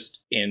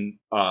surfaced in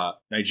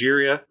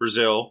Nigeria,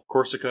 Brazil,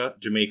 Corsica,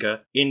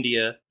 Jamaica,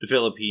 India, the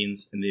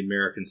Philippines, and the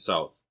American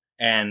South.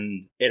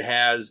 And it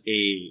has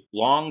a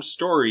long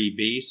story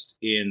based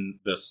in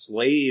the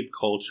slave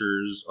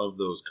cultures of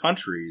those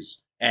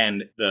countries.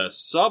 And the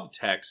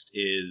subtext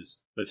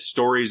is the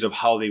stories of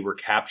how they were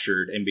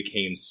captured and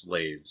became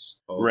slaves.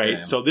 Okay.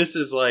 Right? So this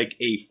is like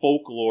a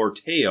folklore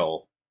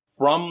tale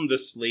from the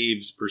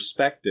slaves'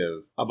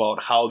 perspective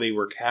about how they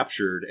were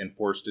captured and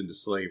forced into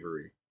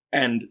slavery.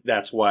 And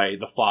that's why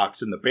the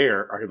fox and the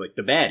bear are like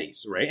the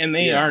baddies, right? And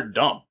they aren't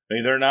dumb. I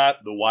mean, they're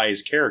not the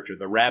wise character.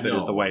 The rabbit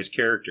is the wise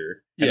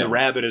character. And the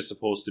rabbit is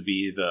supposed to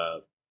be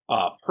the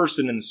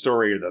person in the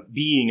story or the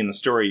being in the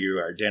story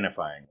you're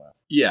identifying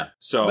with. Yeah.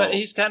 So, but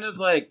he's kind of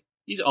like,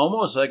 he's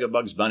almost like a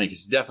Bugs Bunny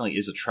because he definitely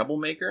is a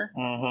troublemaker.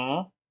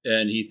 Mm-hmm.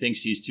 And he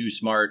thinks he's too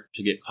smart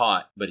to get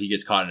caught, but he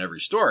gets caught in every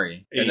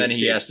story. And then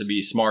he has to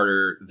be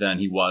smarter than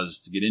he was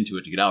to get into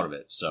it, to get out of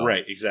it. So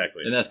right,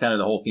 exactly. And that's kind of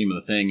the whole theme of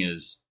the thing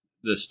is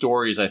the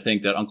stories I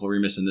think that Uncle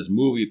Remus in this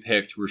movie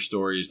picked were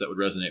stories that would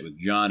resonate with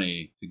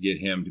Johnny to get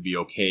him to be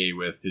okay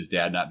with his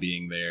dad not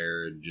being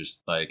there and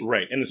just like...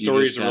 Right, and the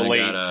stories relate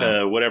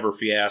to whatever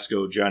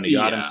fiasco Johnny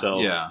got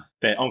himself. Yeah.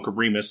 That Uncle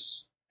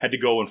Remus had to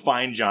go and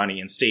find Johnny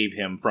and save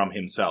him from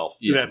himself.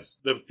 Yeah. That's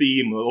the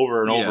theme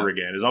over and over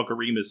again, is Uncle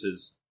Remus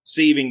is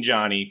saving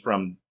Johnny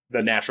from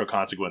the natural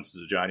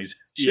consequences of Johnny's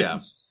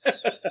actions. Yeah.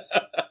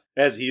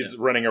 As he's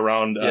running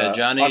around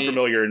Johnny,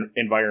 unfamiliar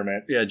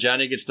environment. Yeah,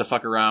 Johnny gets to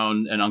fuck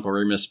around, and Uncle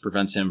Remus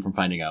prevents him from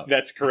finding out.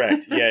 That's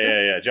correct.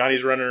 Yeah.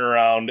 Johnny's running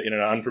around in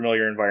an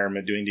unfamiliar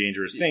environment doing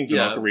dangerous things,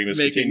 and Uncle Remus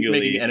continually...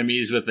 Making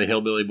enemies with the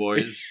hillbilly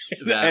boys.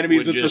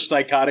 Enemies with the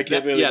psychotic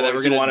hillbilly boys. That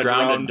were going to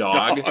drown a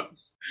dog.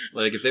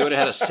 Like, if they would have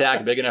had a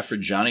sack big enough for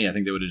Johnny, I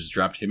think they would have just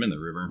dropped him in the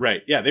river.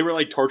 Right, yeah, they were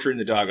like torturing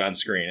the dog on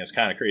screen. It's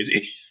kind of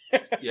crazy.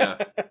 Yeah,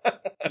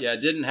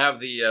 it didn't have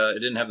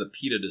the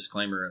PETA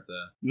disclaimer at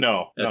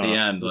the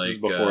end. This is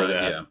before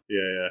that.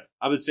 Yeah.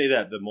 I would say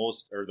that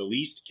the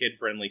least kid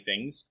friendly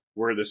things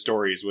were the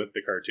stories with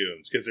the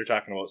cartoons, because they're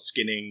talking about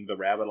skinning the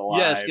rabbit alive.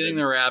 Yeah, skinning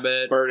the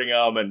rabbit, burning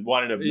him, and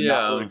wanting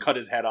to cut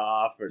his head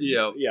off, or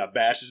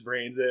bash his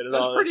brains in. And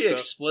all pretty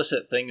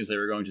explicit things they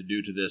were going to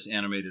do to this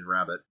animated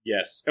rabbit.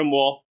 Yes,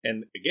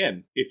 and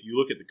again, if you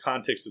look at the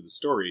context of the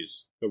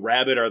stories, the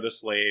rabbit are the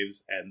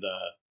slaves, and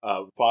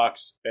the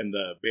fox and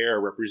the bear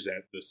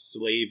represent the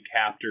slave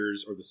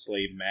captors or the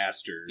slave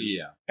masters.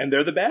 Yeah, and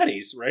they're the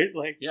baddies, right?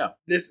 Like,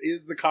 this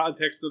is the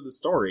context of the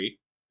story.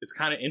 It's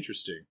kind of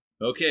interesting.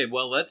 Okay,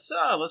 well, let's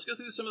go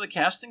through some of the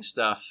casting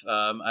stuff.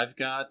 I've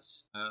got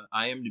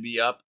IMDb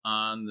up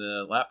on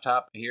the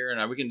laptop here,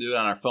 and we can do it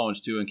on our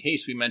phones too, in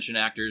case we mention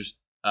actors.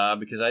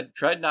 Because I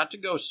tried not to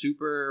go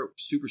super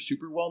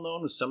well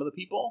known with some of the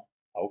people.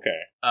 Okay.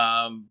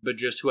 But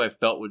just who I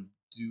felt would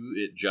do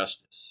it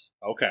justice.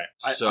 Okay.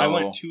 So, I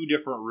went two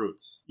different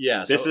routes.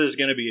 Yeah. This is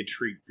going to be a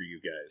treat for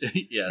you guys.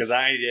 Yes. Because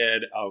I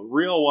did a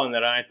real one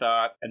that I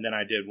thought, and then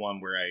I did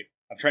one where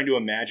I'm trying to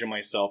imagine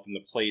myself in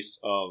the place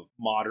of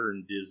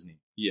modern Disney.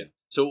 Yeah.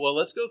 So, well,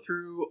 let's go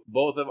through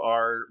both of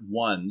our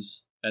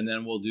ones, and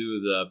then we'll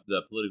do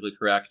the politically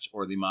correct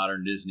or the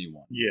modern Disney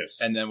one. Yes.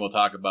 And then we'll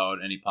talk about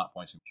any plot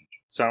points in future.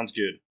 Sounds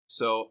good.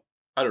 So,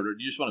 I don't know.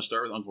 Do you just want to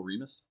start with Uncle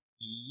Remus?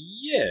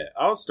 Yeah,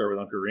 I'll start with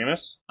Uncle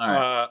Remus. All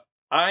right.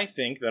 I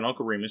think that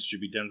Uncle Remus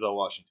should be Denzel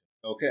Washington.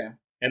 Okay.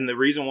 And the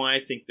reason why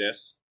I think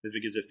this is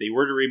because if they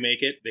were to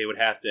remake it, they would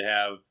have to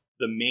have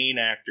the main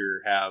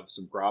actor have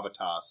some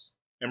gravitas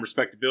and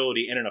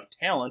respectability and enough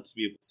talent to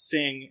be able to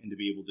sing and to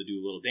be able to do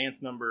a little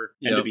dance number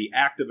and to be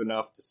active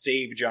enough to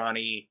save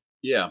Johnny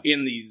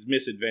in these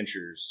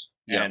misadventures.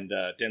 Yep. And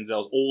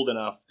Denzel's old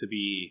enough to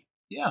be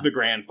the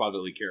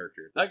grandfatherly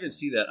character. I can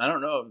see that. I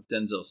don't know if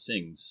Denzel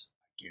sings.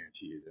 I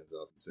guarantee you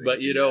Denzel can sing. But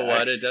you know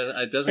what?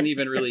 It doesn't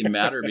even really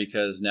matter,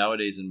 because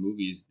nowadays in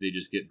movies they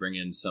just bring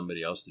in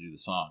somebody else to do the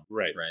song.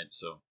 Right.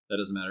 So that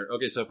doesn't matter.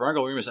 Okay, so for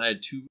Uncle Remus I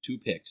had two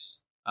picks.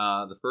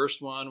 The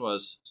first one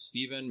was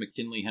Stephen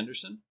McKinley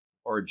Henderson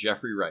or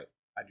Jeffrey Wright.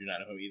 I do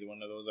not know who either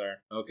one of those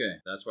are. Okay,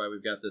 that's why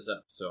we've got this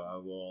up. So I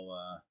will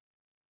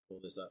pull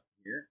this up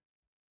here.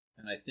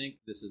 And I think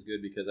this is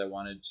good because I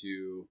wanted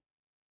to...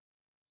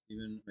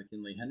 Stephen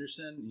McKinley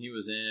Henderson, he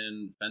was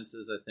in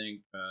Fences, I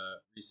think,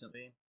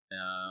 recently.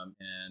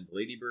 And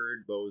Lady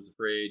Bird, Beau was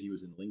Afraid, he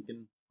was in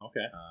Lincoln.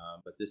 Okay.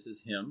 But this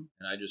is him,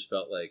 and I just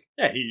felt like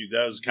Yeah, he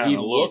does kind he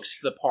of looks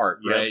the part,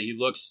 Yep. right? He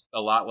looks a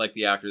lot like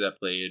the actor that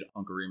played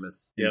Uncle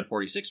Remus in Yep. the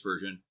 46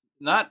 version.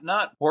 Not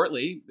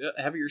portly,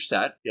 heavier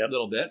set, Yep. a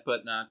little bit,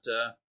 but not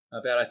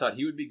bad. I thought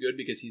he would be good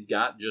because he's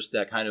got just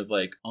that kind of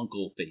like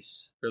uncle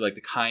face, or like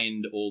the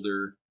kind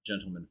older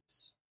gentleman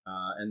face.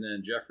 And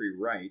then Jeffrey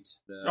Wright.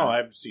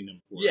 I've seen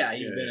him before. Yeah,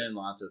 he's been in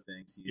lots of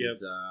things. He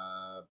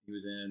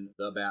was in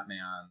The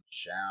Batman,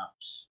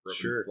 Shaft,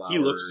 Broken Sure. Flowers. He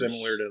looks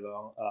similar to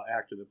the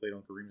actor that played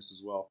Uncle Remus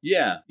as well.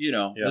 Yeah,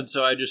 Yep. and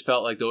so I just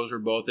felt like those were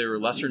both, they were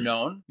lesser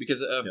known,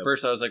 because at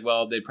first I was like,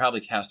 well, they'd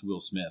probably cast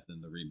Will Smith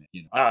in the remake,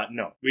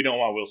 No, we don't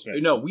want Will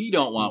Smith. No, we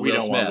don't want We Will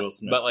don't Smith. want Will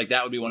Smith. But like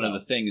that would be one of No.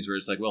 the things where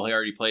it's like, well, he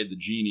already played the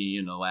genie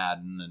in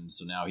Aladdin, and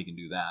so now he can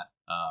do that.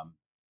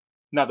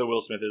 Not that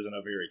Will Smith isn't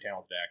a very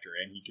talented actor,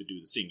 and he could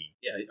do the singing.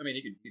 Yeah, I mean,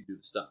 he could do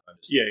the stuff. I'm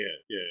just,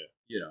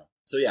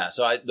 Yeah.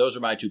 So those are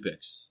my two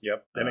picks.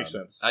 Yep, that makes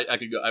sense. I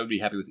could go. I would be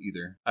happy with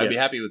either. I'd be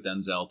Yes. happy with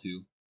Denzel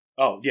too.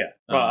 Oh, yeah.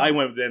 Well, I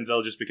went with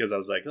Denzel just because I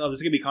was like, oh, this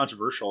is going to be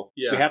controversial.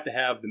 Yeah. We have to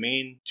have the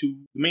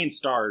main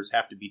stars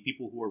have to be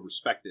people who are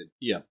respected.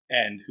 Yeah.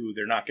 And who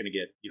they're not going to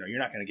get, you're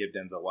not going to give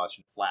Denzel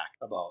Washington flack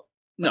about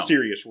No. a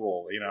serious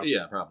role,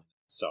 Yeah, probably.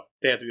 So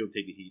they have to be able to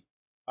take the heat.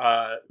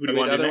 Who do you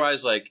want to do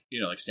otherwise, next?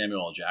 like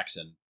Samuel L.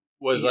 Jackson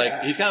was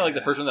like, he's kind of like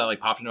the first one that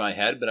like popped into my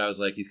head, but I was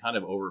like, he's kind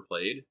of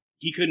overplayed.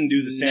 He couldn't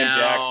do the Sam Now,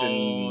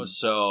 Jackson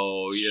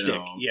so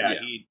shtick.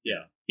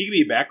 He could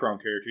be a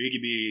background character. He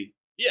could be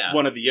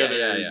one of the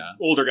other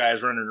older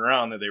guys running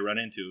around that they run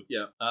into.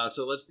 Yeah.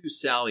 So let's do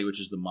Sally, which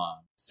is the mom.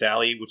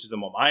 Sally, which is the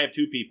mom. I have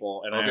two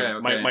people,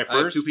 and my first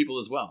I have two people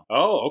as well.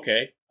 Oh,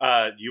 okay.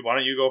 Why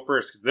don't you go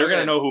first? Because they're going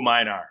to know who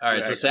mine are. All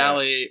right. So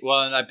Sally.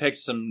 Well, and I picked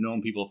some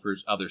known people for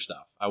other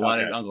stuff. I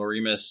wanted Uncle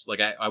Remus. Like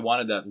I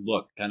wanted that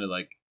look, kind of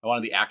like I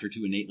wanted the actor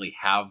to innately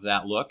have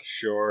that look.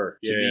 Sure.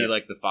 To be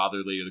like the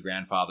fatherly or the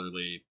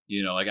grandfatherly.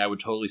 Like I would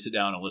totally sit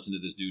down and listen to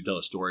this dude tell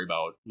a story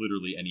about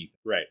literally anything.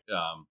 Right.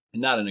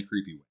 And not in a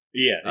creepy way.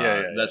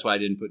 Yeah. That's why I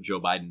didn't put Joe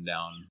Biden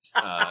down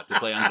to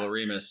play Uncle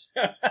Remus.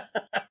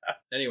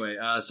 Anyway,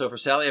 so for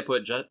Sally, I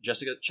put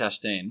Jessica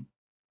Chastain.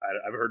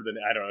 I've heard that.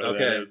 I don't know who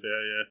that is.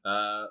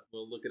 Yeah.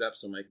 We'll look it up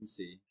so Mike can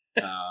see.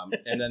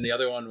 And then the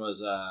other one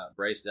was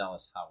Bryce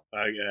Dallas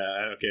Howard.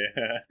 Okay.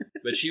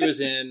 But she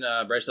was in,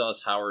 Bryce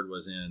Dallas Howard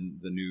was in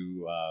the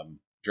new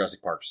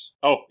Jurassic Parks.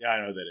 Oh, yeah, I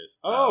know who that is.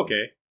 Oh,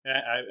 okay.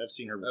 I've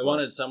seen her before. I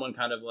wanted someone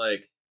kind of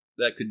like,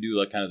 that could do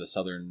like kind of the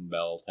Southern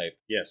Belle type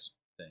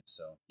thing.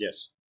 So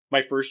yes.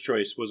 My first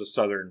choice was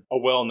a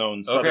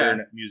well-known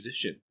Southern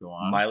musician. Go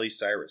on. Miley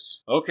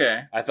Cyrus.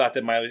 Okay. I thought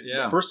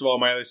that first of all,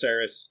 Miley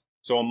Cyrus.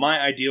 So in my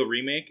ideal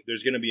remake,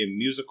 there's going to be a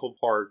musical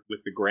part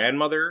with the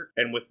grandmother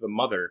and with the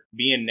mother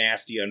being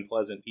nasty,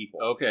 unpleasant people.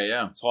 Okay,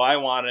 yeah. So I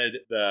wanted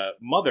the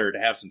mother to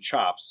have some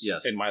chops.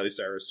 Yes. And Miley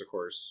Cyrus, of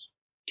course,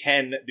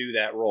 can do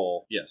that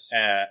role. Yes.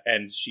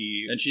 And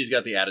she's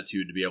got the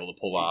attitude to be able to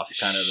pull off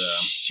kind of the...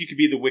 She could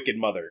be the wicked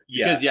mother.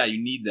 Because,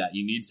 you need that.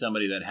 You need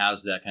somebody that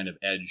has that kind of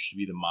edge to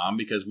be the mom,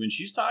 because when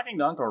she's talking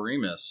to Uncle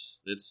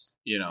Remus, it's,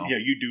 Yeah,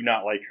 you do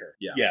not like her.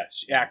 Yeah. Yeah,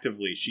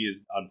 actively, she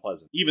is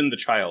unpleasant. Even the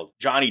child,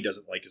 Johnny,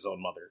 doesn't like his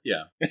own mother.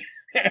 Yeah.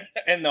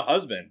 And the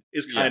husband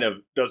is kind of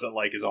doesn't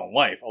like his own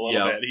wife a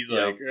little bit. He's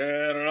like,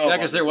 I don't know. Yeah,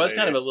 because there was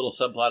kind of a little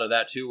subplot of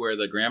that too, where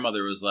the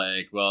grandmother was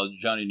like, "Well,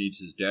 Johnny needs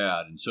his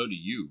dad, and so do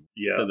you."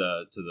 Yeah. To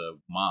the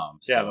mom.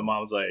 So. Yeah, the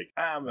mom's like,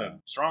 "I'm a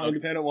strong,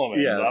 independent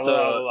woman." Yeah. Blah,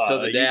 blah, blah, blah. So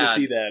the dad. You can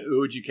see that. Who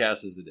would you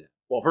cast as the dad?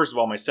 Well, first of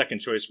all, my second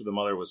choice for the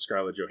mother was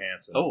Scarlett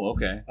Johansson. Oh,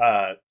 okay.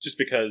 Just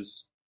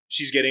because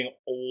she's getting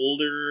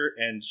older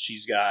and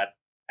she's got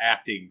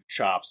acting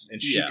chops,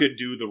 and she could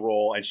do the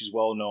role, and she's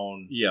well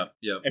known. Yeah.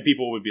 And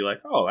people would be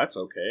like, "Oh, that's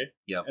okay."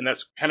 Yeah. And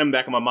that's kind of in the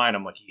back of my mind.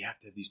 I'm like, you have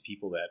to have these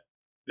people that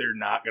they're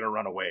not going to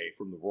run away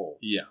from the role.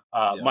 Yeah.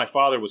 My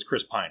father was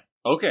Chris Pine.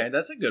 Okay,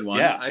 that's a good one.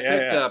 Yeah, I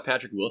picked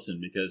Patrick Wilson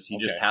because he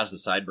just has the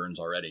sideburns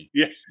already.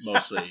 Yeah.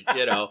 Mostly,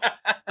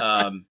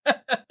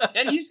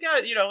 and he's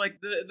got, like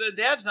the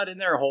dad's not in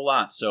there a whole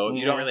lot, so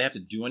you don't really have to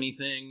do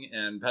anything.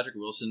 And Patrick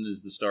Wilson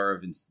is the star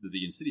of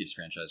the Insidious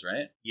franchise,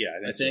 right? Yeah,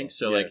 I think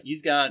so. Yeah. Like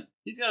he's got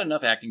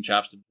enough acting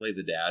chops to play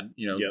the dad.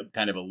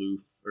 Kind of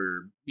aloof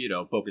or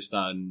focused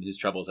on his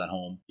troubles at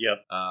home.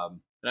 Yep.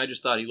 And I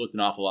just thought he looked an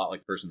awful lot like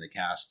the person they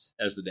cast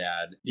as the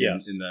dad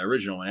in the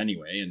original one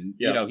anyway. And,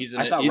 he's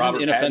I thought he's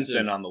Robert an inoffensive...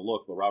 Pattinson on the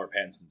look, but Robert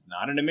Pattinson's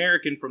not an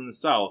American from the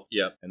South.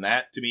 Yep. And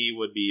that, to me,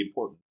 would be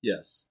important.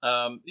 Yes.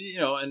 And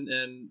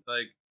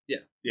like,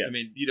 yeah. I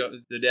mean,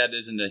 the dad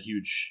isn't a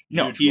huge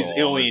he's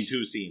role. only in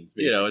 2 scenes,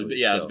 basically.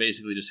 It's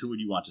basically just who would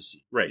you want to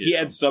see. Right. He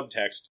adds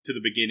subtext to the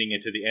beginning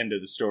and to the end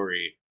of the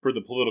story for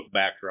the political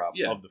backdrop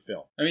of the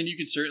film. I mean, you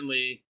could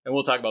certainly, and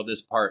we'll talk about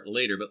this part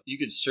later, but you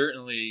could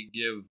certainly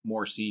give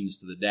more scenes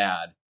to the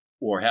dad,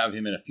 or have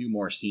him in a few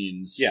more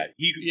scenes. Yeah.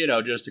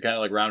 Just to kind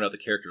of like round out the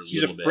character a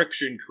little bit. He's a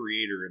friction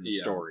creator in the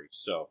story,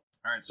 so.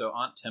 All right, so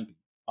Aunt Tempe.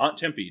 Aunt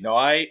Tempe. No,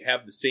 I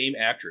have the same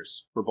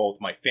actress for both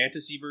my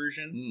fantasy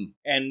version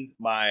and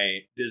my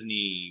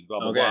Disney blah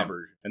blah blah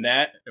version.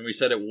 And we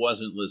said it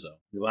wasn't Lizzo.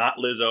 Not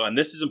Lizzo, and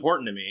this is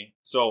important to me.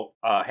 So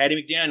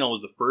Hattie McDaniel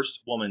was the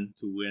first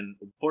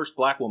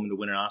black woman to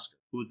win an Oscar.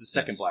 Who was the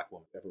second black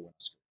woman to ever win an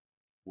Oscar?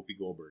 Whoopi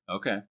Goldberg.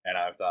 Okay. And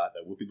I thought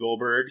that Whoopi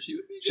Goldberg, she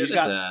would be good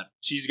at that.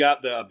 She's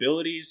got the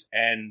abilities,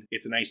 and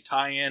it's a nice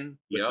tie-in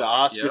with the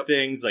Oscar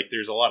things. Like,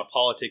 there's a lot of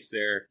politics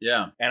there.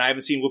 Yeah. And I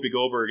haven't seen Whoopi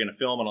Goldberg in a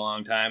film in a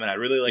long time, and I'd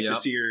really like to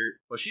see her.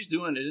 Well,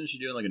 isn't she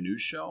doing like a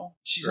news show?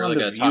 She's or on like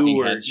the a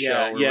Talking Heads Viewer.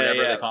 show or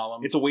whatever they call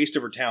them. It's a waste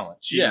of her talent.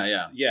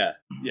 Yeah.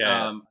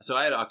 So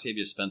I had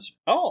Octavia Spencer.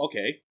 Oh,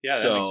 okay. Yeah,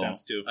 that makes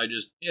sense too. I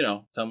just,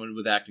 someone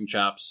with acting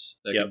chops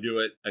that can do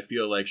it. I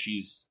feel like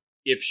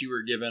if she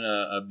were given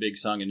a big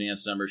song and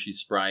dance number, she's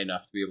spry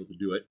enough to be able to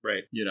do it.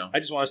 Right. I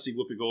just want to see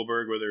Whoopi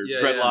Goldberg with her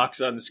dreadlocks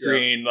on the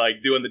screen,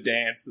 like doing the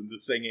dance and the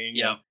singing.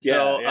 Yeah.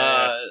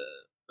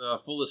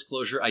 Full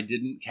disclosure, I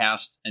didn't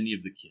cast any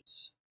of the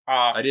kids.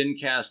 I didn't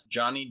cast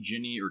Johnny,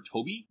 Ginny, or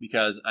Toby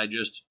because I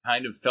just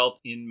kind of felt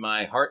in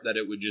my heart that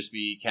it would just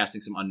be casting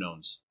some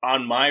unknowns.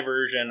 On my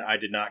version, I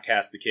did not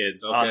cast the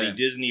kids. Okay. On the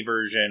Disney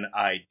version,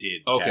 I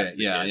did cast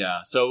the kids. Yeah.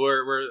 So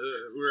we're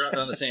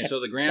on the same. So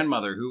the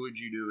grandmother, who would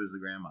you do as the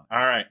grandmother?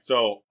 All right.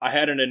 So I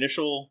had an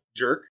initial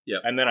jerk,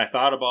 and then I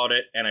thought about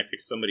it, and I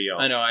picked somebody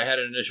else. I know. I had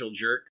an initial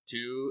jerk,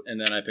 too, and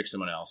then I picked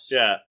someone else.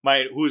 Yeah.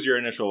 Who's your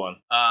initial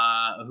one?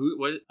 Oh,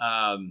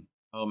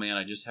 man,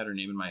 I just had her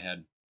name in my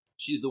head.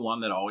 She's the one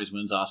that always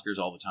wins Oscars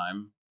all the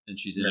time, and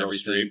she's in Meryl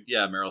everything. Streep.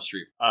 Yeah, Meryl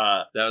Streep.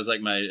 That was like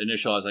my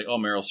initial. I was like, oh,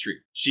 Meryl Streep.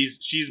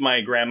 She's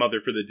my grandmother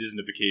for the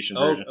Disneyfication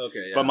version.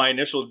 Okay, yeah. But my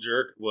initial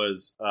jerk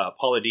was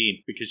Paula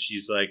Deen because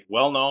she's like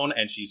well known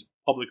and she's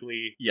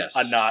publicly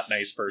a not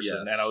nice person.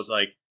 Yes. And I was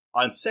like,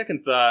 on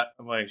second thought,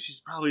 I'm like, she's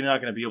probably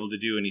not going to be able to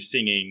do any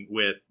singing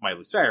with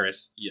Miley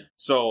Cyrus. Yeah.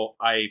 So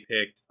I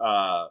picked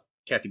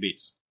Kathy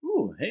Bates.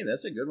 Ooh, hey,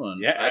 that's a good one.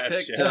 Yeah, I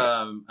picked.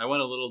 I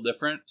went a little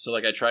different. So,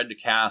 like, I tried to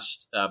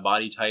cast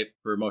body type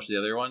for most of the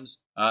other ones.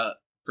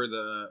 For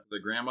the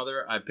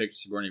grandmother, I picked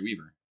Sigourney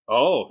Weaver.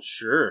 Oh,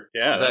 sure,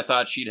 yeah. Because I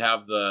thought she'd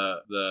have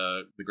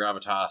the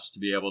gravitas to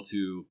be able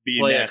to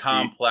play a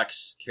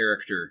complex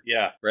character.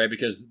 Yeah, right.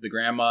 Because the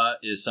grandma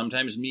is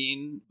sometimes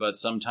mean, but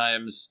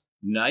sometimes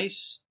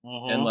nice,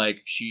 and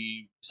like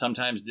she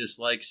sometimes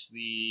dislikes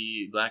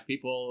the black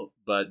people,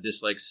 but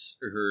dislikes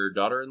her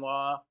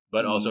daughter-in-law.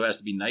 But also has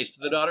to be nice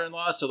to the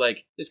daughter-in-law. So,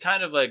 like, it's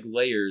kind of like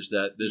layers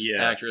that this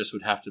actress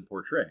would have to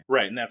portray.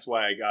 Right, and that's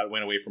why I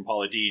went away from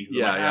Paula Deen.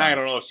 I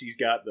don't know if she's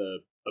got the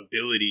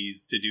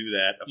abilities to do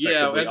that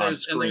effectively on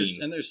screen.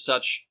 And there's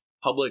such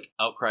public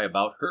outcry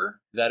about her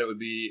that it would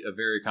be a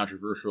very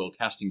controversial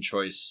casting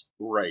choice.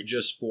 Right.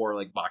 Just for,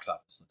 like, box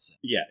office, let's say.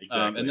 Yeah,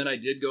 exactly. And then I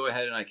did go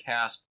ahead and I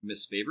cast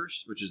Miss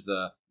Favors, which is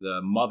the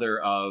mother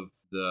of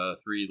the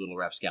three little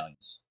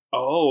rapscallions.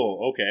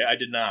 Oh, okay. I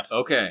did not.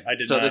 Okay. I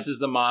did not. So this is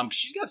the mom.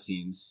 She's got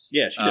scenes.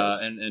 Yeah, she does.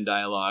 And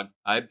dialogue.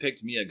 I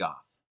picked Mia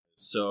Goth.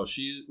 So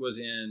she was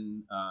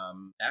in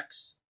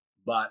X,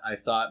 but I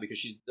thought, because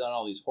she's done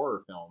all these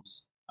horror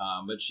films,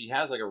 but she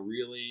has like a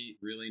really,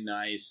 really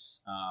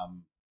nice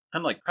kind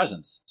of like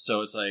presence.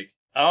 So it's like...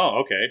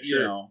 Oh, okay.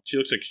 Sure. She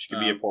looks like she could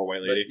be a poor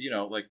white lady.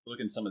 But, like, look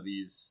at some of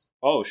these...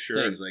 Oh,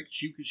 sure. Things. Like,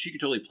 she could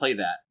totally play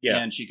that. Yeah.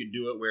 And she could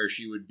do it where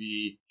she could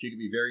be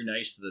very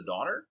nice to the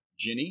daughter,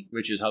 Ginny,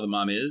 which is how the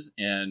mom is,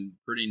 and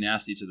pretty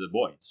nasty to the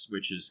boys,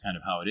 which is kind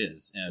of how it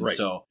is. And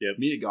so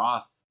Mia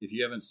Goth, if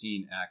you haven't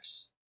seen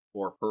X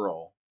or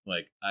Pearl,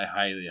 like, I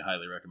highly,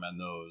 highly recommend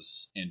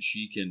those. And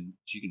she can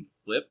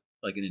flip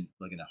like in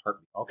a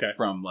heartbeat. Okay.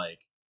 From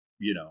like,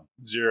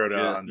 0 to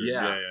 100.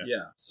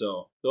 Yeah.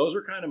 So those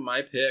were kind of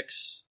my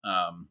picks.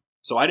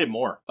 So I did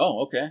more.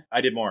 Oh, okay.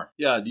 I did more.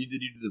 Yeah, did you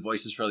do the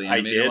voices for the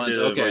animated ones? I did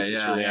do the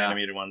voices for the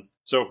animated ones.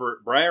 So for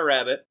Briar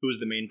Rabbit, who's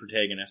the main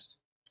protagonist,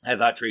 I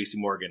thought Tracy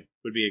Morgan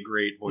would be a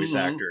great voice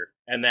actor.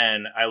 And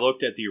then I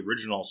looked at the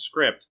original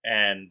script,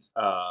 and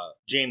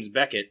James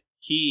Beckett,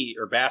 he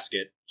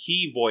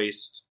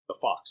voiced the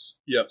fox.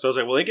 Yep. So I was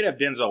like, well, they could have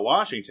Denzel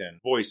Washington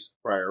voice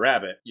Briar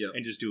Rabbit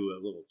and just do a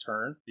little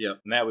turn. Yep.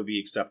 And that would be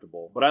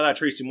acceptable. But I thought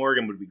Tracy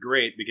Morgan would be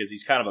great because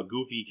he's kind of a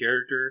goofy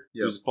character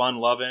who's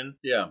fun-loving.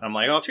 Yeah. And I'm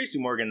like, oh, Tracy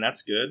Morgan,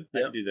 that's good.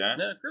 I could do that.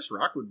 Yeah, Chris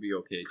Rock would be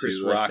okay,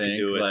 Chris too. Rock I think.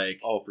 could do it. Like,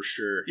 oh, for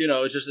sure.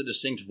 It's just a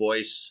distinct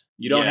voice.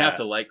 You don't have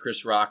to like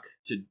Chris Rock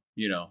to,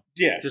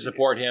 to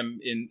support him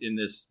in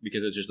this,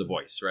 because it's just a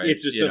voice, right?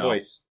 It's just a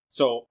voice.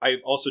 So I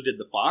also did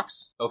the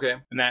Fox. Okay.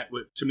 And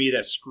to me,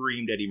 that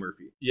screamed Eddie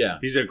Murphy. Yeah.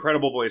 He's an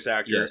incredible voice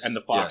actor, and the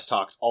Fox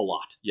talks a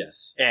lot.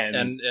 Yes.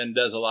 And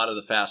does a lot of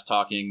the fast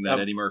talking that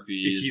Eddie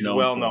Murphy is he's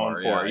well known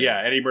for.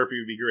 Yeah, Eddie Murphy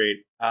would be great.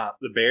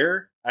 The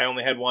bear, I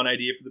only had one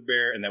idea for the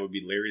bear, and that would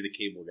be Larry the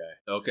Cable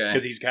Guy. Okay.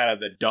 Because he's kind of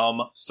the dumb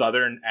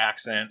Southern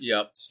accent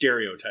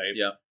stereotype.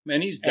 Yep.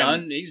 And he's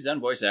done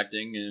voice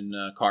acting in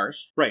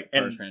Cars. Right.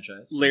 Cars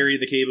franchise. Larry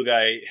the Cable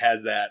Guy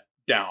has that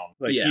down.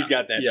 Like, he's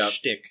got that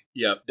shtick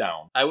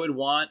down. I would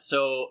want...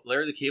 So,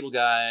 Larry the Cable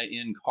Guy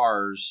in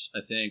Cars, I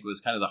think, was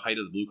kind of the height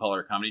of the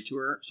blue-collar comedy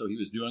tour. So, he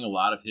was doing a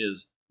lot of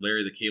his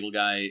Larry the Cable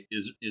Guy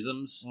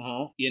isms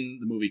Mm-hmm. in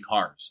the movie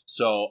Cars.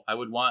 So I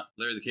would want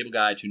Larry the Cable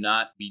Guy to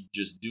not be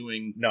just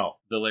doing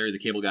the Larry the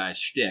Cable Guy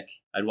shtick.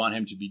 I'd want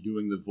him to be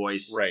doing the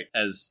voice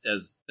as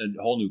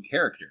a whole new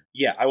character.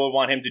 Yeah, I would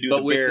want him to do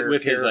the bear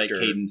with his like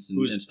character cadence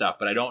and stuff.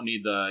 But I don't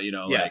need the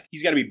like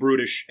he's got to be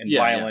brutish and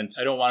violent.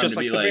 I don't want him to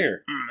like be the like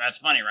bear. That's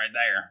funny right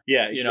there.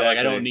 Yeah, exactly. Like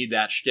I don't need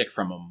that shtick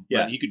from him.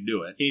 Yeah, but he could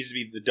do it. He needs to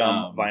be the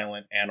dumb,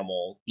 violent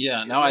animal.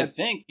 Yeah. Now I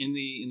think in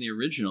the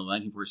original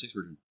 1946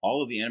 version,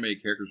 all of the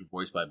animated characters were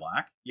voiced by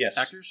black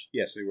actors.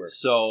 Yes, they were.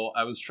 So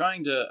I was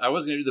going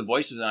to do the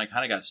voices, and I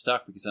kind of got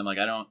stuck because I'm like,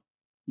 I don't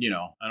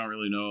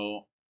really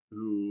know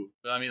who.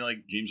 I mean,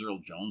 like James Earl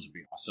Jones would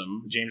be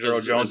awesome. James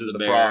Earl Jones is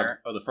the frog.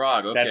 Oh, the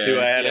frog. Okay, that's who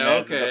I had him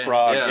as the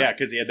frog. Yeah,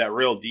 because he had that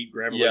real deep,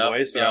 gravelly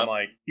voice. So I'm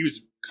like, he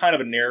was kind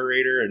of a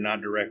narrator and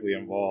not directly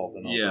involved.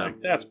 And I was like,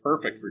 that's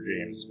perfect for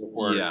James.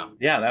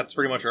 That's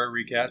pretty much our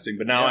recasting.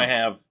 But now I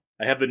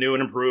have the new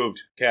and improved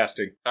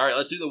casting. All right,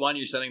 let's do the one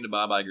you're sending to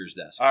Bob Iger's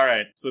desk. All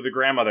right, so the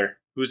grandmother,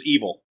 who's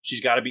evil.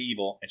 She's got to be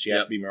evil, and she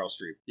has to be Meryl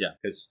Streep. Yeah.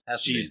 Because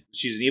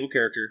she's an evil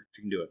character.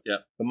 She can do it. Yeah.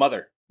 The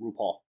mother,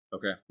 RuPaul.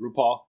 Okay.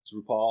 RuPaul,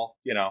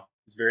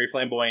 is very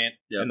flamboyant,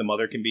 and the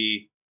mother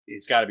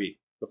it's got to be.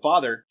 The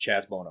father,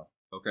 Chaz Bono.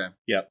 Okay.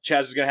 Yep.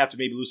 Chaz is going to have to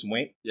maybe lose some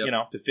weight,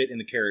 to fit in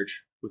the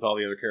carriage with all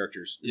the other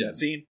characters in that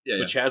scene. Yeah,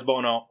 but Chaz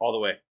Bono, all the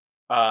way.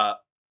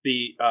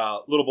 The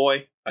little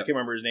boy, I can't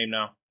remember his name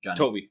now. Johnny.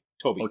 Toby.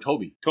 Oh,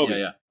 Toby.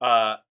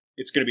 Yeah.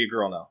 It's going to be a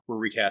girl now. We're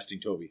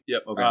recasting Toby.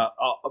 Yep. Okay.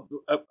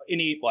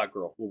 Any black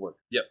girl will work.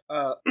 Yep.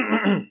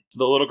 The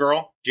little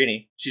girl,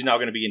 Ginny, she's now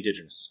going to be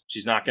indigenous.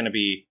 She's not going to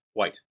be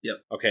white. Yep.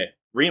 Okay.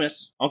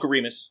 Uncle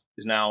Remus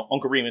is now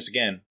Uncle Remus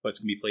again, but it's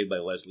going to be played by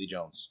Leslie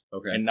Jones.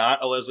 Okay. And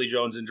not a Leslie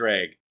Jones in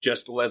drag,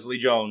 just Leslie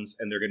Jones,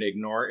 and they're going to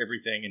ignore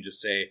everything and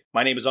just say,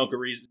 my name is Uncle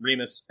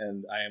Remus,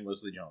 and I am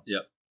Leslie Jones.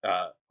 Yep.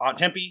 Aunt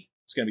Tempe,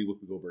 it's going to be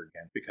Whoopi Goldberg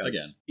again,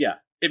 because,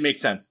 it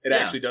makes sense. It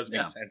actually does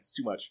make sense. It's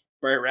too much.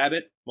 Briar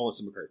Rabbit,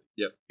 Melissa McCarthy.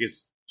 Yep.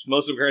 Because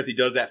Melissa McCarthy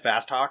does that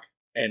fast talk,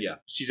 and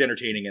she's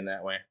entertaining in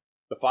that way.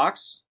 The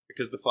Fox,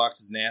 because the Fox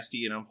is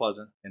nasty and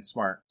unpleasant and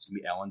smart, it's going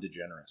to be Ellen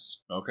DeGeneres.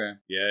 Okay.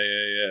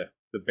 Yeah.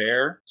 The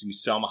Bear, it's going to be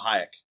Selma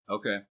Hayek.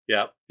 Okay.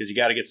 Yep. Because you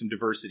got to get some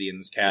diversity in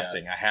this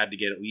casting. Yes. I had to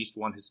get at least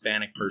one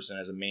Hispanic person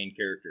as a main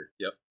character.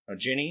 Yep. Now,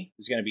 Ginny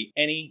is going to be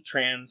any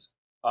trans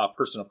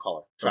person of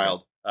color.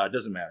 Child.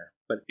 Doesn't matter.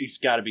 But it's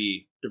got to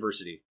be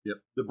diversity. Yep.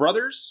 The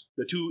brothers,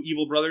 the two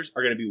evil brothers,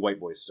 are going to be white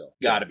boys still.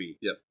 Got to be.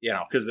 Yep.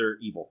 Because they're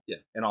evil. Yeah.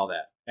 And all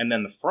that. And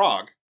then the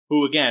Frog,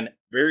 who, again,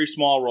 very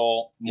small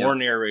role, more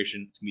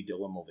narration. It's going to be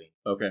Dylan Mulvaney.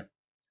 Okay.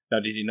 Now,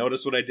 did you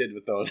notice what I did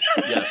with those?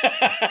 Yes.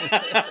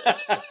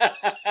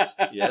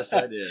 Yes,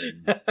 I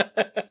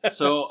did.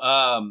 So,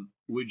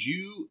 would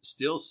you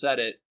still set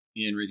it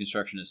in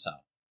Reconstructionist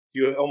South?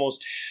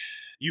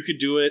 You could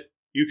do it.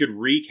 You could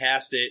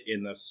recast it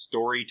in the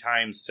story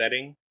time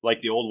setting,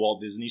 like the old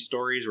Walt Disney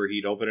stories where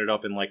he'd open it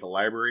up in like a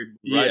library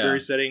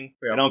setting.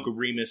 Yeah. And Uncle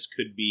Remus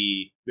could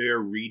be there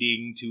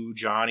reading to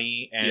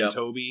Johnny and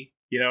Toby.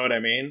 You know what I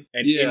mean?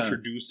 And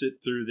introduce it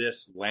through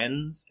this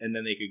lens, and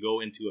then they could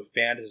go into a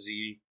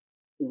fantasy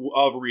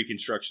of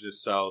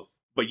Reconstructionist South,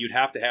 but you'd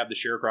have to have the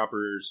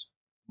sharecroppers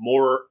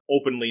more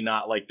openly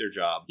not like their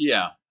job.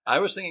 Yeah. I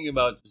was thinking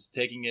about just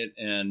taking it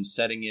and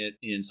setting it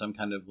in some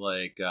kind of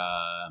like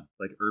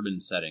urban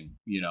setting,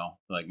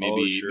 like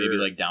maybe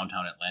like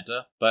downtown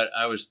Atlanta. But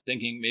I was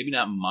thinking maybe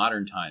not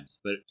modern times,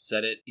 but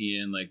set it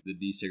in like the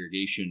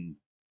desegregation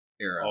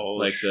era,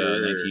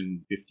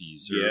 the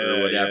 1950s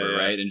or whatever,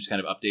 right? And just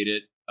kind of update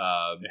it.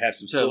 Have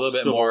some a little bit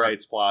civil more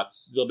rights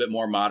plots, a little bit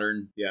more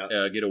modern.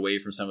 Yeah, get away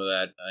from some of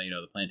that,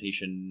 the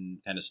plantation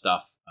kind of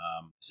stuff,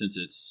 since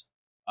it's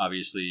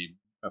obviously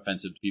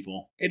offensive to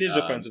people. It is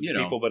offensive to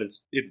people, but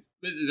it's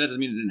that doesn't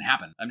mean it didn't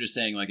happen. I'm just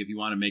saying, like, if you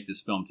want to make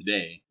this film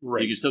today,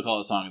 you can still call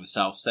it a Song of the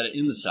South, set it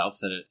in the South,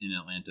 set it in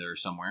Atlanta or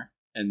somewhere,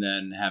 and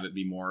then have it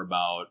be more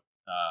about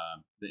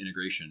the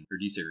integration or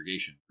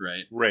desegregation,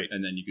 right? Right.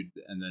 And then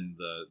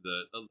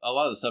a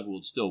lot of the stuff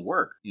will still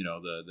work,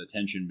 the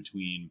tension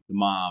between the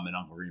mom and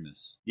Uncle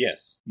Remus.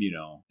 Yes.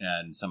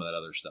 And some of that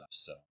other stuff.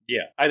 So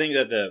yeah, I think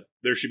that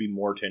there should be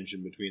more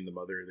tension between the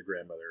mother, the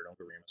grandmother, and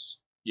Uncle Remus.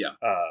 Yeah.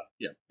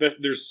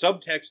 There's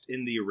subtext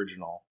in the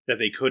original that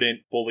they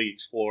couldn't fully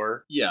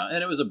explore. Yeah,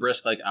 and it was a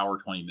brisk, like, hour,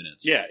 20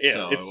 minutes. Yeah.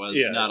 So it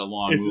was not a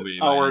long movie.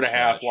 It's an hour and a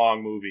half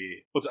long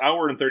movie. Well, it's an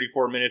hour and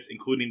 34 minutes,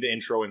 including the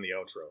intro and the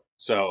outro.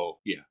 So,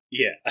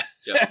 yeah.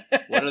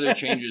 What other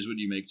changes would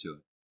you make to it?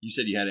 You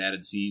said you had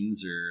added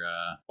scenes or...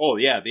 Oh,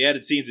 yeah. The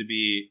added scenes would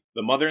be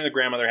the mother and the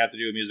grandmother have to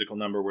do a musical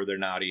number where they're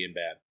naughty and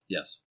bad.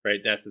 Yes. Right?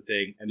 That's the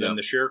thing. And then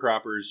the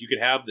sharecroppers, you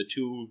could have the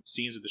two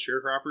scenes of the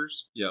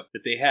sharecroppers Yep.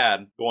 that they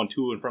had going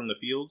to and from the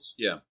fields.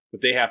 Yeah.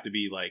 But they have to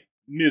be, like,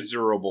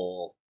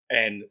 miserable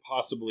and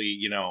possibly,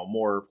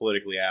 more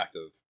politically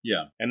active.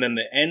 Yeah. And then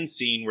the end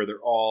scene where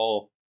they're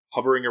all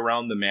hovering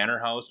around the manor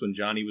house when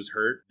Johnny was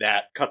hurt,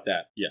 cut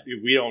that. Yeah.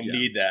 We don't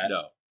need that.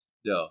 No.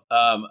 No.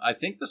 I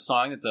think the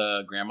song that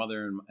the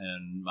grandmother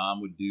and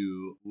mom would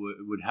do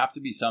would have to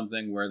be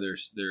something where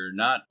they're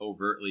not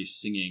overtly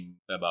singing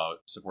about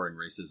supporting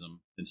racism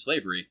and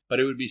slavery, but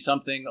it would be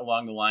something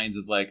along the lines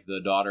of like the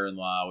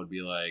daughter-in-law would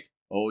be like,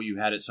 "Oh, you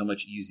had it so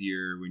much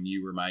easier when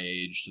you were my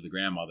age," to the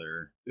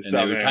grandmother, and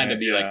they would kind of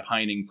be like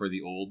pining for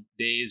the old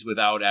days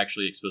without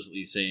actually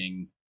explicitly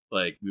saying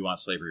like, "We want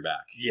slavery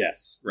back."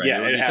 Yes, right. Yeah,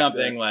 it would be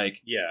something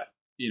like, yeah.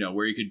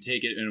 Where you could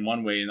take it in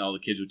one way and all the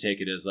kids would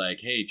take it as like,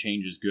 hey,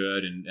 change is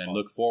good and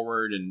look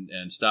forward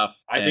and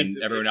stuff. I think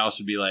everyone else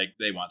would be like,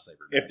 they want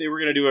slavery back. If they were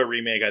going to do a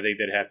remake, I think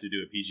they'd have to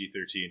do a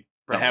PG-13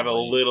 and have a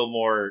little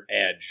more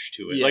edge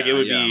to it. Yeah, like it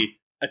would be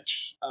a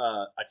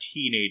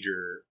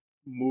teenager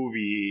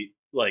movie,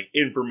 like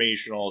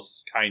informational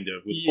kind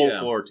of with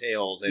folklore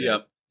tales in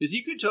it. Because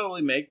you could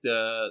totally make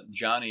the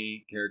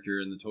Johnny character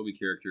and the Toby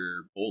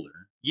character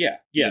older. Yeah,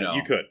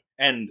 you could.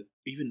 And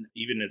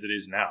even as it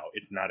is now,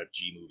 it's not a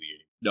G movie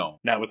anymore.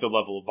 No. Not with the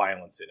level of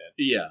violence in it.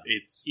 Yeah.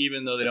 It's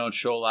even though they don't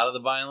show a lot of the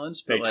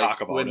violence, but they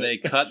talk about when it. They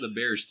cut the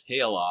bear's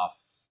tail off.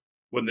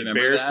 When the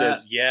bear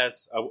says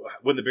yes,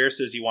 when the bear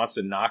says he wants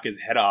to knock his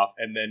head off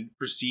and then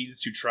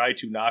proceeds to try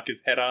to knock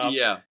his head off,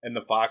 and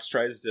the fox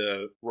tries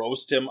to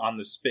roast him on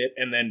the spit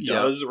and then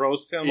does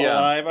roast him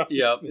alive on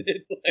the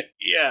spit.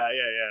 Yeah.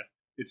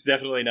 It's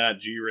definitely not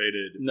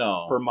G-rated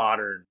for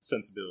modern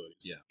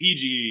sensibilities. Yeah.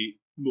 PG,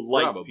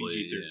 like probably,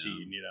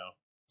 PG-13,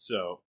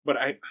 So, but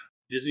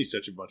Disney's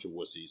such a bunch of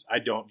wussies. I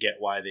don't get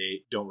why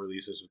they don't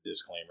release this with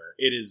disclaimer.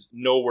 It is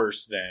no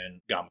worse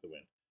than Gone with the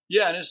Wind.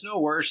 Yeah, and it's no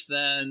worse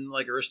than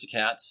like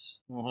Aristocats,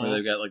 where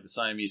they've got like the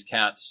Siamese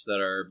cats that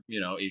are,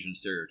 Asian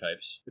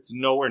stereotypes. It's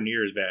nowhere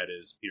near as bad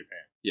as Peter Pan.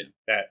 Yeah.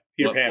 That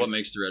Peter Pan. What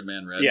makes the red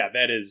man red? Yeah,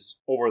 that is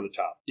over the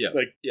top. Yeah.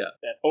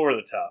 Over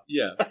the top.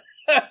 Yeah.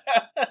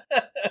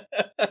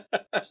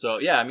 So,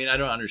 yeah, I mean, I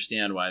don't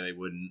understand why they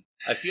wouldn't.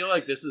 I feel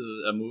like this is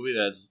a movie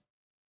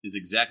is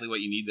exactly what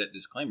you need that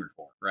disclaimer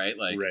for, right?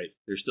 Like,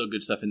 there's still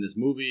good stuff in this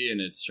movie,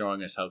 and it's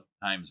showing us how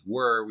times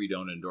were. We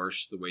don't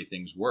endorse the way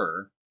things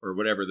were, or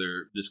whatever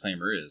their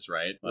disclaimer is,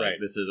 right? Like,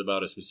 this is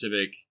about a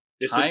specific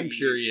time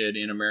period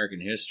in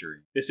American history.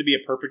 This would be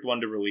a perfect one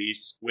to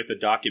release with a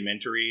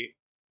documentary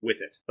with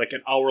it. Like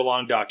an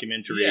hour-long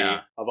documentary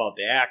about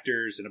the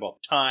actors and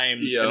about the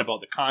times and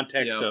about the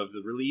context of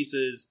the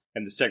releases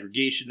and the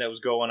segregation that was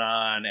going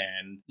on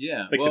and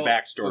the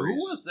backstories. Who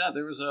was that?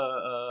 There was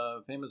a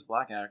famous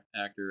black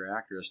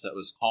actress that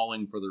was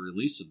calling for the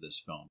release of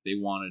this film. They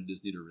wanted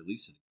Disney to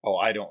release it. Oh,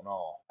 I don't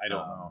know.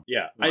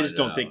 Yeah, I just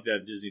don't think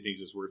that Disney thinks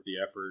it's worth the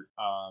effort.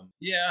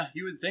 Yeah,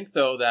 you would think,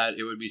 though, that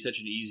it would be such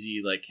an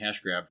easy like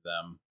cash grab for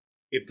them.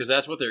 Because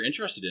that's what they're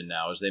interested in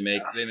now, is they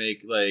make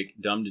like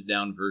dumbed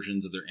down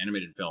versions of their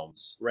animated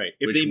films, right?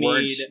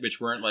 Which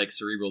weren't like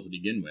cerebral to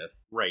begin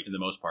with, right? In the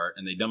most part,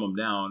 and they dumb them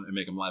down and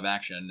make them live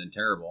action and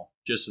terrible,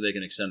 just so they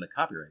can extend the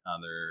copyright on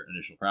their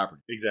initial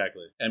property,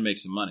 exactly, and make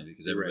some money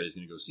because everybody's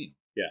going to go see them.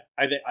 Yeah,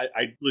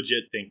 I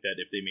legit think that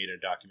if they made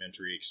a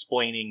documentary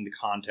explaining the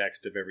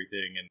context of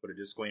everything and put a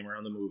disclaimer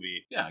on the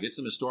movie, get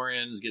some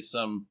historians, get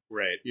some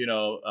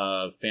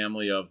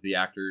family of the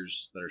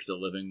actors that are still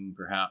living,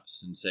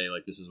 perhaps, and say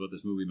like, this is what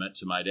this movie meant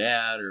to my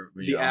dad, or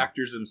the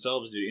actors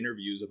themselves did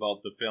interviews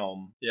about the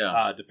film,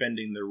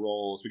 defending their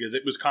roles because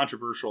it was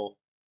controversial.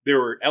 There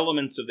were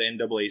elements of the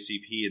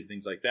NAACP and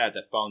things like that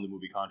found the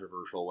movie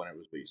controversial when it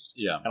was released.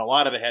 Yeah, and a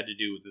lot of it had to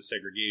do with the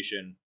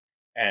segregation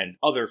and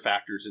other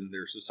factors in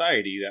their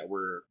society that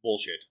were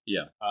bullshit.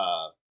 Yeah.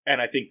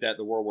 And I think that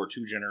the World War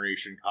II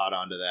generation caught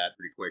on to that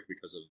pretty quick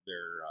because of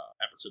their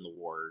efforts in the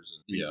wars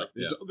and things like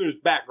that. There's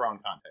background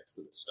context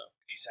to this stuff.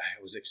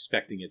 I was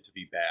expecting it to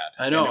be bad.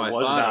 I know. I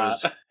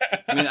thought it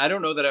was, I mean, I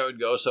don't know that I would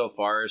go so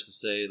far as to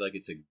say like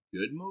it's a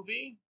good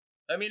movie.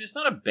 I mean, it's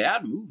not a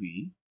bad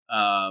movie.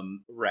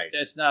 Right.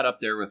 It's not up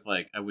there with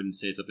like, I wouldn't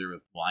say it's up there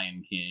with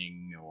Lion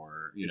King or,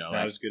 it's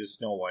not as good as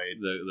Snow White.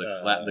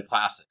 The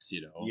classics,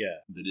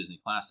 the Disney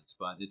classics,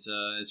 but it's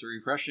a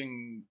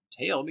refreshing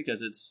tale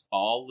because it's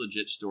all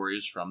legit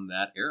stories from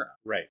that era.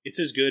 Right.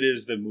 It's as good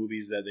as the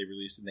movies that they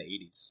released in the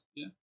 80s.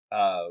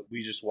 Yeah.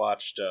 We just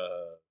watched,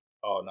 no,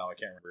 I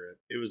can't remember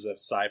it. It was a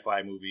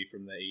sci-fi movie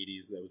from the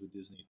 80s that was a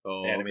Disney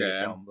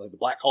animated film, like The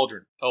Black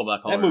Cauldron. Oh,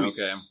 Black Cauldron. That movie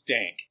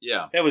stank.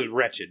 Yeah. That was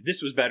wretched.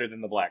 This was better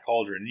than The Black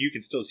Cauldron. And you can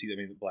still see,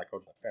 The Black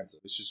Cauldron offensive.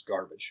 It's just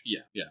garbage.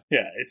 Yeah.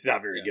 Yeah, it's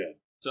not very good.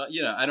 So,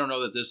 I don't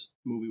know that this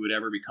movie would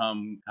ever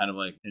become kind of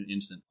like an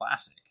instant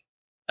classic.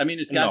 I mean,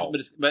 it's got,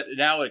 but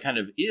now it kind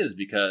of is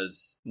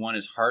because one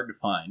is hard to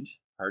find,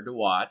 hard to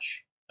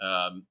watch,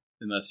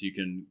 unless you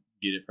can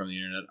get it from the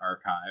Internet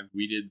Archive.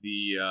 We did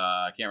the,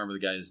 I can't remember the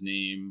guy's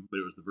name, but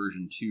it was the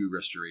version 2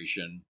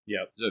 restoration.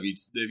 Yep. So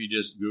if you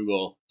just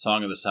Google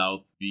Song of the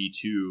South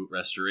V2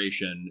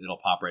 restoration, it'll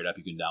pop right up.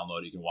 You can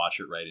download it. You can watch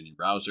it right in your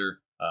browser.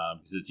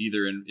 Because it's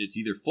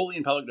either fully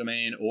in public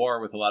domain or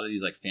with a lot of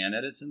these like fan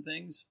edits and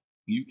things,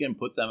 you can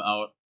put them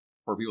out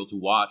for people to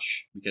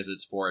watch because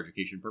it's for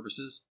education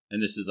purposes.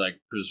 And this is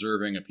like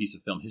preserving a piece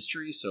of film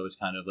history, so it's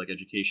kind of like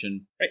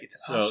education. Right, it's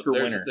an Oscar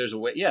winner. There's a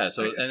way, yeah.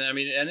 So and I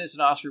mean, and it's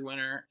an Oscar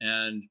winner,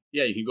 and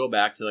yeah, you can go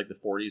back to like the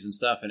 40s and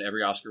stuff, and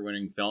every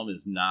Oscar-winning film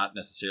is not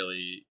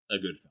necessarily a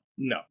good film.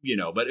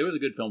 No, but it was a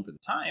good film for the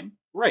time.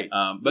 Right.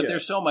 But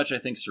there's so much, I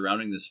think,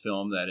 surrounding this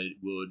film that it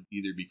would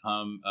either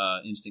become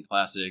instant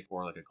classic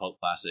or like a cult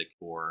classic,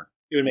 or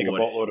it would make a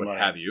boatload of money.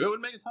 Have you? It would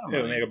make a ton of money.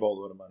 It would make a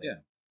boatload of money. Yeah.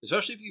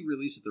 Especially if you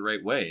release it the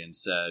right way and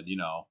said,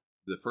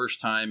 the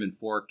first time in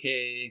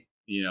 4K,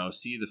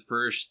 see the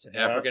first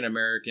African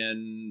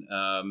American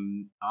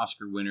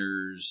Oscar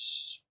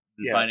winners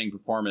defining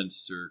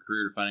performance or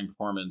career defining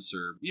performance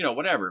or,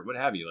 whatever, what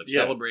have you. Like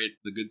celebrate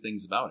the good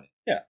things about it.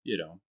 Yeah.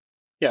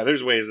 Yeah,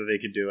 there's ways that they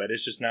could do it.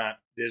 It's just not,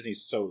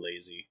 Disney's so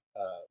lazy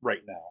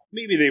right now.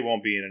 Maybe they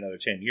won't be in another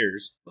 10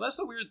 years. Well, that's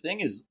the weird thing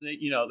is, that,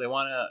 they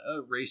want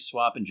to race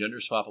swap and gender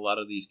swap a lot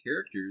of these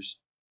characters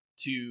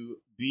to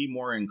be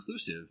more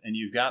inclusive. And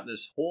you've got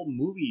this whole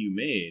movie you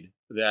made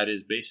that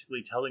is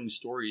basically telling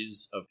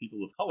stories of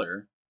people of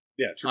color.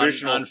 Yeah,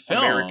 traditional on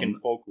film, American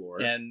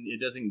folklore. And it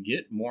doesn't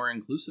get more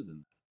inclusive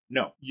than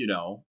that.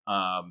 No.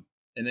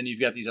 And then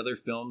you've got these other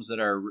films that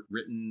are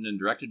written and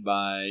directed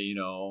by,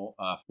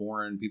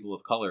 foreign people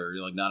of color,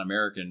 like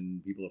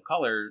non-American people of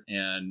color,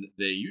 and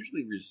they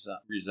usually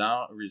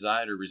resound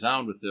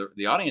with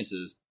the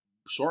audiences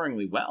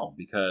soaringly well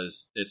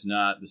because it's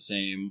not the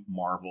same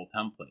Marvel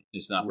template.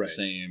 It's not the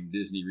same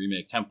Disney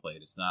remake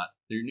template. It's not,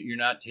 you're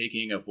not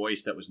taking a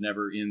voice that was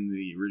never in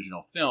the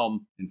original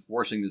film and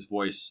forcing this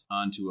voice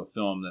onto a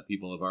film that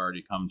people have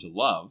already come to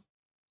love.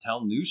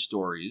 Tell new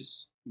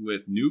stories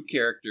with new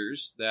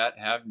characters that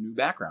have new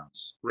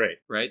backgrounds. Right?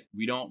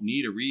 We don't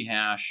need a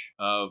rehash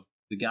of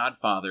The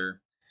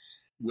Godfather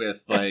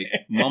with like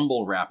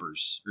mumble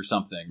rappers or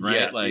something,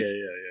 right?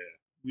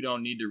 We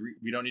don't need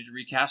to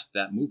recast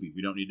that movie.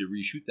 We don't need to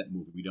reshoot that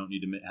movie. We don't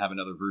need to have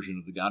another version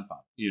of The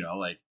Godfather.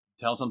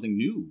 Tell something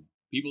new.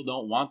 People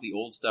don't want the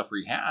old stuff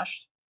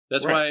rehashed.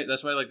 That's why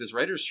like this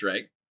writer's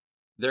strike,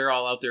 they're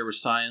all out there with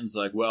signs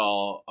like,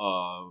 well,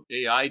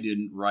 AI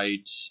didn't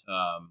write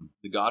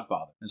The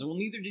Godfather. And so, well,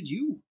 neither did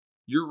you.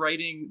 You're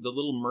writing the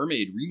Little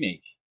Mermaid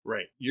remake.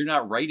 Right. You're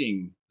not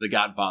writing The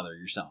Godfather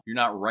yourself. You're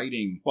not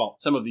writing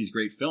some of these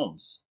great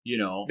films.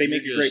 They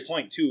make a great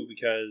point, too,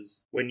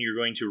 because when you're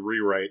going to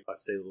rewrite,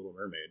 let's say, The Little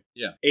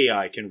Mermaid,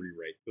 AI can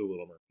rewrite The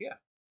Little Mermaid. Yeah.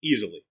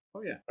 Easily.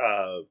 Oh, yeah.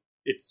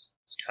 It's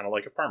kind of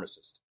like a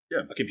pharmacist.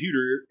 Yeah. A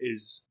computer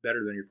is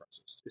better than your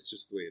pharmacist. It's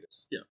just the way it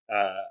is. Yeah.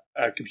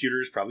 A computer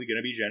is probably going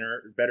to be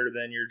better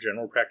than your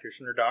general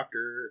practitioner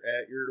doctor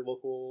at your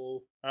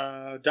local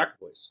doctor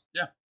place.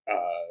 Yeah.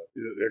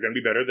 They're going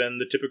to be better than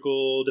the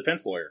typical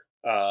defense lawyer.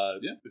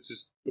 It's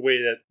just the way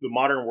that the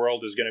modern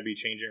world is going to be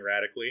changing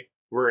radically.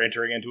 We're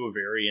entering into a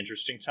very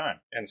interesting time.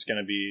 And it's going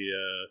to be,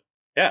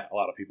 a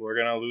lot of people are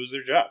going to lose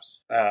their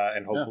jobs.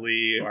 And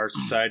hopefully our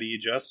society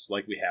adjusts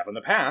like we have in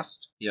the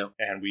past. Yep.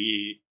 And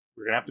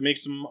we're going to have to make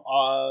some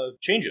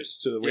changes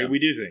to the way we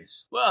do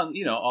things. Well,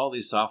 all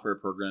these software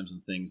programs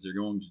and things, they're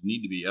going to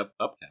need to be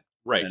upkept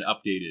and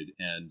updated.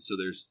 And so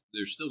there's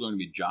still going to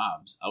be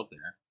jobs out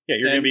there. Yeah,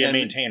 you're going to be a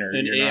maintainer.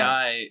 And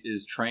AI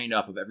is trained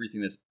off of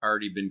everything that's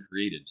already been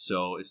created.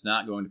 So it's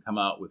not going to come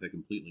out with a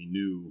completely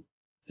new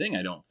thing,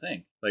 I don't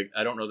think. Like,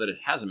 I don't know that it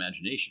has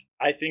imagination.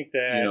 I think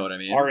that you know what I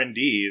mean?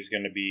 R&D is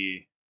going to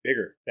be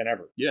bigger than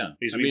ever. Yeah.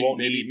 Because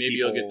maybe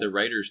you'll get the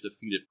writers to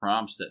feed it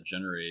prompts that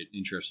generate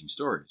interesting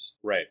stories.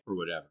 Right. Or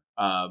whatever.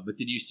 But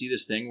did you see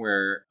this thing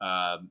where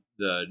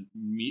the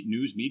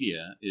news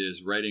media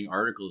is writing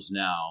articles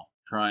now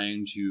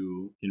trying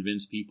to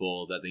convince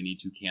people that they need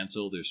to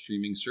cancel their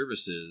streaming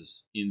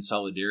services in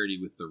solidarity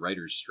with the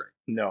writers' strike?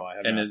 No, I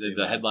haven't. And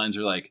the headlines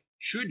are like,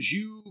 should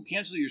you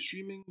cancel your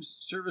streaming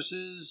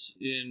services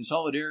in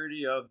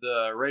solidarity of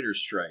the writers'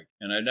 strike?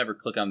 And I'd never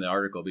click on the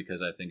article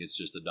because I think it's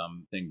just a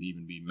dumb thing to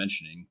even be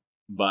mentioning.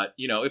 But,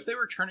 if they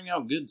were turning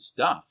out good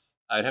stuff,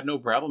 I'd have no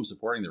problem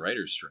supporting the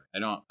writers' strike. I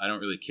don't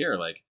really care.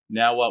 Like,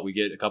 now what? We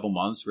get a couple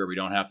months where we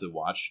don't have to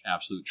watch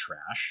absolute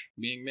trash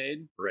being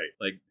made? Right.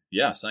 Like,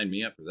 yeah, sign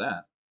me up for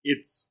that.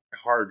 It's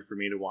hard for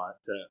me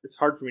it's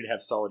hard for me to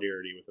have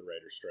solidarity with the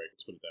writer's strike.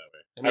 Let's put it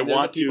that way. I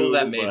want the people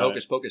that made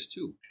Hocus Pocus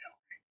 2.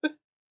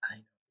 I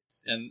know.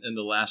 And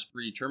the last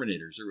 3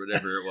 Terminators or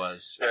whatever it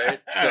was,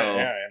 right? So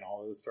and all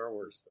of the Star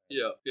Wars stuff.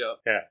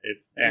 Yeah.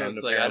 It's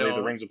apparently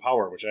the Rings of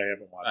Power, which I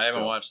haven't watched. I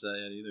haven't watched that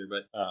yet either.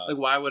 But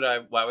why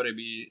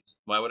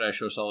would I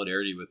show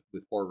solidarity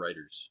with poor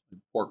writers,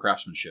 poor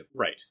craftsmanship?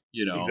 Right.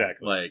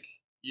 Exactly. Like,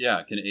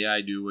 yeah, can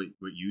AI do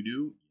what you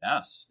do?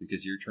 Yes,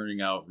 because you're turning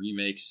out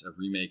remakes of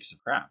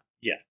crap.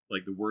 Yeah.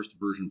 Like the worst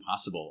version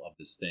possible of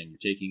this thing.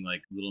 You're taking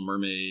like Little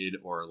Mermaid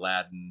or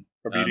Aladdin.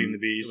 Or Beauty and the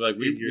Beast. Like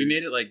we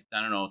made it like,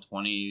 I don't know,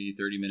 20,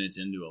 30 minutes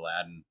into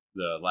Aladdin,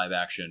 the live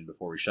action,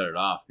 before we shut it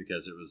off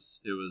because it was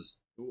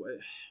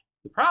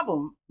the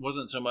problem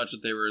wasn't so much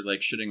that they were like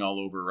shitting all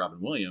over Robin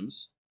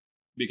Williams.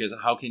 Because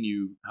how can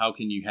you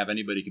have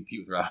anybody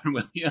compete with Robin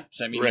Williams?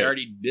 I mean, He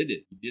already did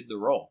it. He did the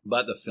role.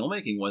 But the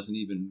filmmaking wasn't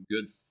even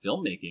good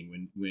filmmaking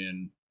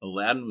when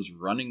Aladdin was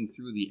running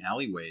through the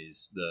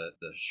alleyways. The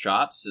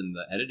shots and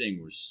the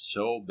editing was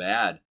so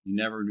bad. You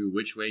never knew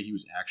which way he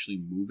was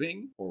actually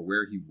moving or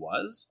where he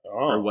was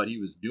or what he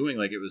was doing.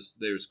 Like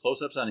there was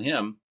close-ups on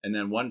him, and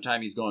then one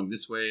time he's going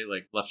this way,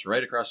 like left to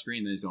right across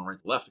screen, then he's going right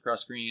to left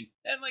across screen.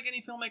 And like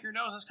any filmmaker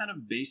knows, that's kind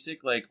of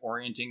basic, like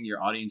orienting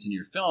your audience in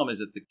your film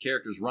is if the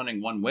character's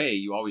running one way,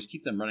 you always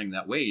keep them running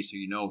that way, so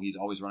you know he's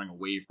always running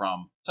away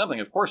from something.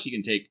 Of course, he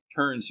can take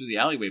turns through the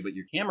alleyway, but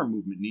your camera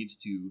movement needs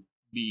to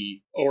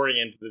be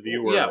orient the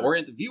viewer. Yeah,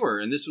 orient the viewer.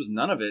 And this was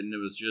none of it. And it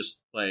was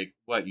just like,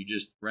 what, you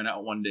just ran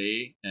out one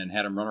day and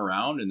had him run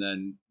around and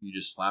then you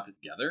just slapped it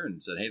together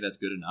and said, hey, that's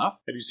good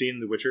enough. Have you seen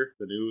The Witcher,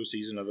 the new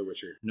season of The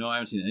Witcher? No, I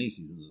haven't seen any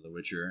seasons of The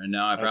Witcher. And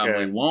now I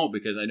probably won't,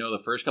 because I know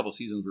the first couple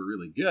seasons were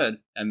really good.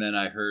 And then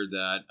I heard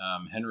that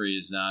Henry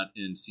is not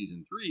in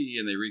season 3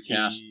 and they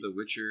recast The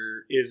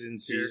Witcher. Is in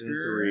season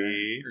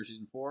 3. Or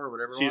season 4 or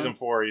whatever. Season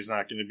 4 he's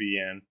not going to be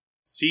in.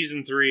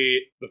 Season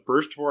 3, the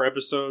first 4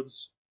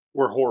 episodes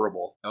were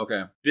horrible.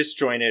 Okay.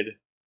 Disjointed.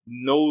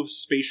 No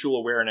spatial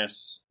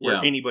awareness where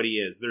anybody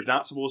is. They're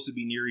not supposed to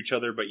be near each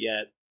other, but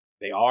yet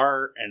they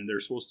are, and they're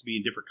supposed to be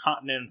in different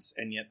continents,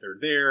 and yet they're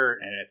there,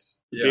 and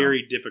it's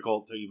very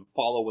difficult to even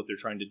follow what they're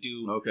trying to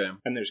do. Okay.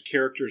 And there's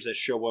characters that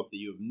show up that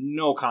you have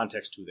no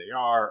context who they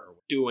are or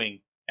what they're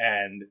doing,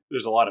 and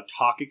there's a lot of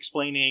talk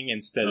explaining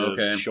instead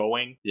of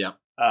showing. Yeah.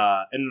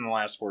 And then the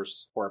last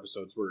four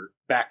episodes were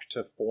back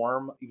to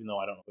form, even though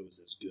I don't know if it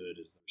was as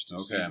good as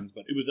those 2 seasons,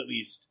 but it was at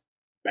least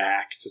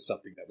back to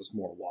something that was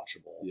more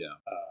watchable. Yeah.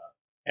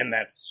 And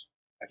that's,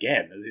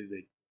 again,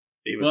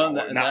 it was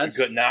not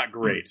good, not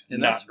great.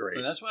 Not great.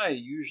 And that's why I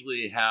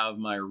usually have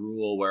my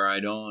rule where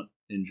I don't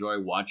enjoy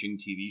watching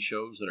TV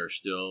shows that are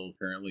still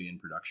currently in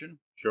production.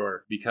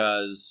 Sure.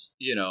 Because,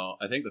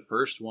 I think the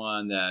first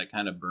one that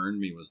kind of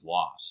burned me was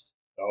Lost.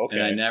 Okay.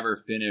 And I never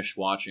finished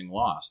watching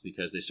Lost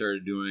because they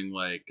started doing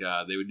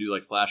they would do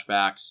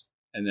flashbacks.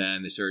 And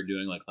then they started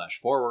doing flash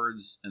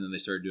forwards, and then they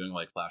started doing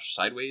flash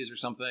sideways or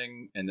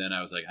something. And then I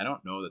was like, I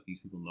don't know that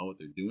these people know what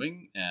they're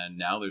doing. And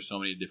now there's so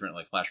many different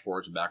flash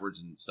forwards and backwards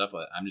and stuff.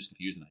 I'm just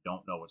confused and I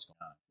don't know what's going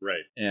on.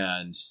 Right.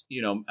 And,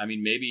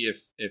 maybe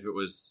if it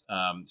was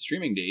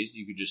streaming days,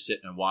 you could just sit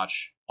and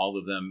watch all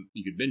of them.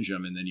 You could binge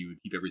them and then you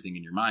would keep everything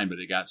in your mind. But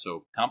it got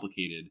so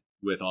complicated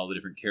with all the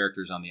different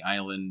characters on the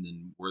island,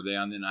 and were they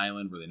on an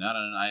island? Were they not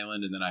on an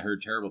island? And then I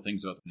heard terrible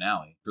things about the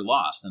finale for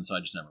Lost, and so I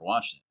just never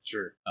watched it.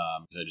 Sure.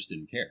 Because I just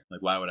didn't care.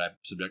 Why would I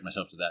subject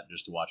myself to that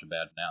just to watch a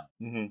bad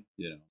finale?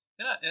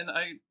 Mm-hmm. And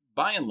I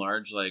by and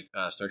large,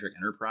 Star Trek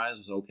Enterprise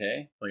was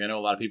okay. I know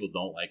a lot of people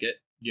don't like it.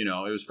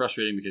 It was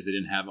frustrating because they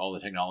didn't have all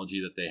the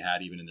technology that they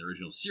had even in the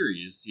original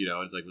series.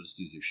 It's we'll just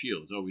use your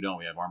shields. Oh, we don't.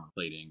 We have armor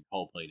plating,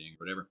 hull plating,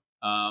 whatever.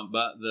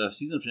 But the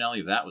season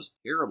finale of that was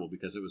terrible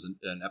because it was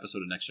an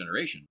episode of Next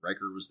Generation.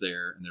 Riker was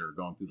there, and they were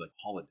going through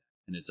holodeck,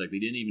 and it's they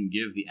didn't even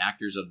give the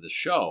actors of the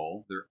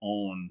show their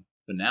own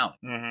finale.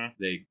 Mm-hmm.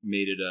 They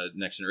made it a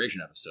Next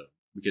Generation episode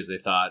because they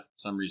thought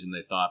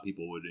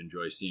people would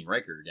enjoy seeing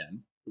Riker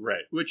again.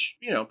 Right. Which,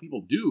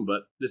 people do,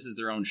 but this is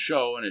their own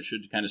show, and it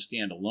should kind of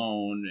stand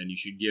alone, and you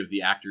should give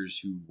the actors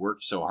who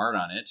worked so hard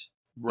on it.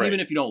 Right. Even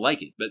if you don't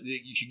like it, but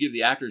you should give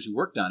the actors who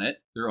worked on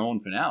it their own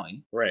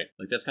finale. Right.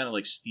 That's kind of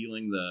like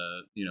stealing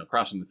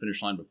crossing the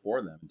finish line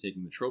before them and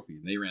taking the trophy.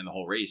 And they ran the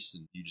whole race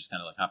and you just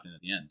kind of hopped in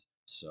at the end.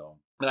 So,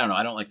 but I don't know.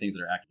 I don't like things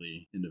that are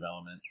actually in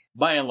development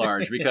by and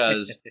large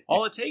because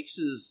all it takes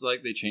is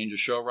they change a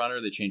showrunner,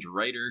 they change a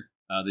writer,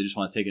 they just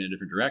want to take it in a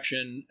different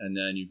direction. And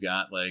then you've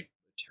got a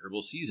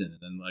terrible season.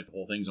 And then the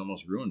whole thing's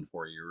almost ruined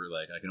for you. You're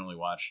I can only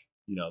watch,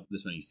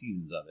 this many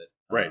seasons of it.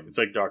 Right. It's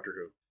like Doctor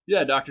Who.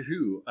 Yeah, Doctor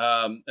Who.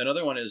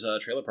 Another one is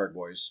Trailer Park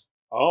Boys.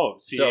 Oh,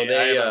 see, so I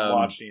haven't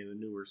watched any of the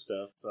newer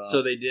stuff.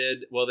 So they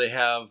did, they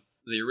have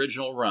the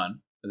original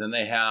run, and then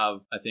they have,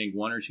 I think,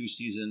 1 or 2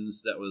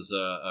 seasons that was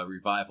a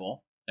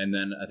revival, and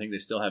then I think they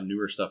still have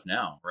newer stuff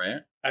now,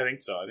 right? I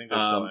think so. I think they're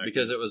still active.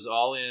 Because it was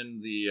all in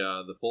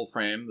the full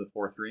frame, the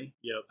 4:3.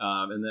 Yep.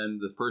 And then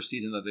the first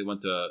season that they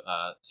went to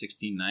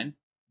 16:9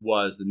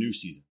 was the new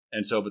season.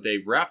 And so, but they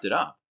wrapped it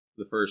up.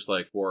 The first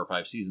 4 or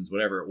 5 seasons,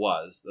 whatever it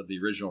was, of the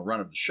original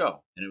run of the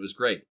show. And it was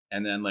great.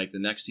 And then the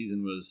next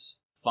season was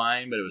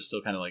fine, but it was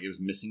still kind of it was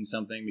missing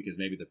something because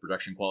maybe the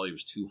production quality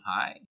was too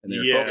high. And they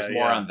were focused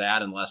more on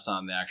that and less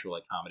on the actual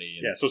comedy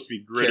and it's supposed to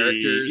be gritty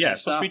characters. Yeah,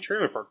 it's supposed to be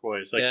Trailer Park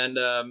Boys. And,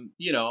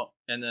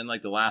 and then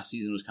the last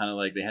season was kind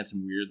of they had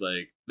some weird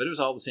but it was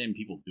all the same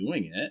people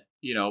doing it,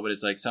 but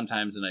it's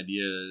sometimes an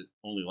idea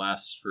only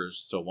lasts for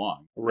so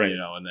long. Right.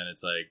 And then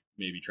it's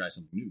maybe try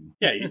something new.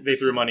 Yeah, they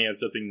threw money at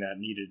something that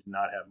needed to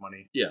not have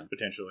money. Yeah.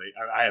 Potentially.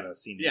 I haven't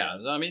seen it yet.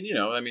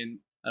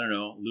 I don't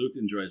know. Luke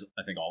enjoys,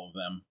 I think, all of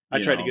them.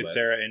 I tried to get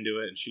Sarah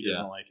into it, and she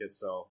doesn't like it,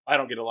 so I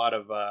don't get a lot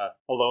of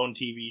alone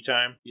TV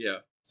time. Yeah.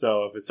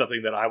 So if it's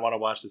something that I want to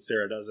watch that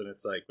Sarah doesn't,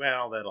 it's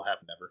that'll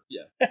happen never.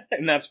 Yeah.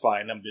 And that's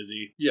fine. I'm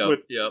busy with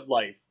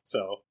life,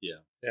 so. Yeah.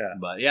 Yeah.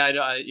 But yeah,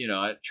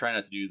 I try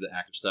not to do the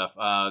active stuff.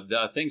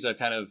 The things I've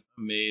kind of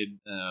made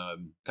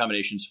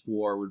combinations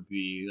for would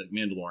be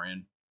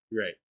Mandalorian.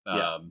 Right.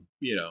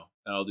 You know,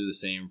 and I'll do the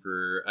same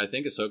for. I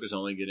think Ahsoka's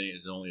only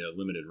a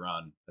limited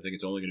run. I think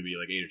it's only going to be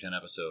like 8 or 10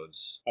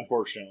 episodes.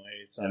 Unfortunately,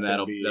 it's not. And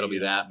that'll be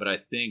that. But I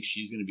think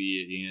she's going to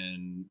be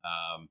in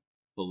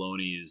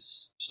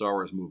Filoni's Star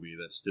Wars movie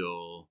that's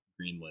still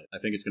greenlit. I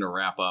think it's going to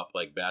wrap up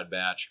like Bad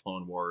Batch,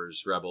 Clone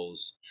Wars,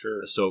 Rebels,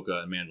 sure,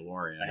 Ahsoka, and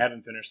Mandalorian. I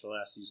haven't finished the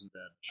last season of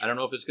Bad Batch. I don't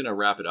know if it's going to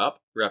wrap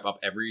up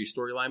every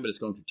storyline, but it's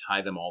going to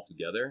tie them all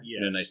together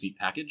in a nice neat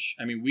package.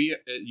 I mean,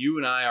 you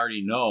and I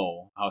already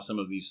know how some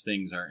of these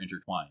things are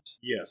intertwined.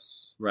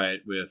 Yes. Right,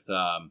 with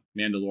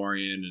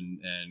Mandalorian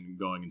and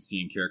going and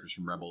seeing characters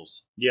from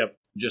Rebels. Yep.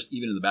 Just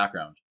even in the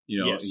background. You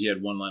know, yes. He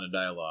had one line of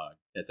dialogue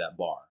at that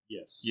bar.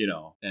 Yes. You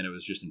know, and it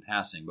was just in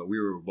passing. But we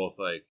were both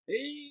like, hey,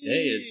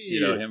 it's, you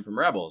know, him from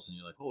Rebels. And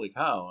you're like, holy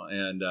cow.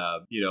 And,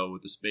 you know,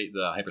 with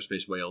the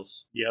hyperspace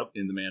whales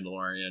in The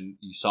Mandalorian,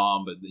 you saw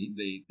them, but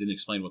they didn't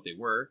explain what they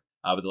were.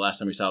 But the last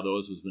time we saw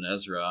those was when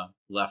Ezra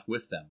left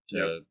with them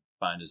to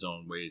find his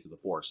own way to the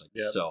Force.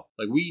 So,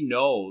 like, we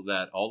know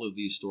that all of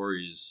these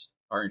stories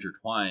are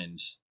intertwined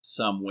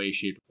some way,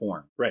 shape, or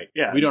form. Right,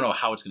 yeah. We don't know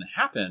how it's going to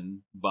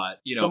happen, but,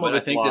 you know, I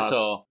think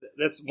lost.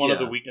 That's one of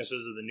the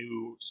weaknesses of the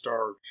new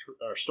Star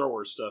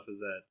Wars stuff is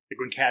that, like,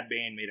 when Cad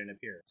Bane made an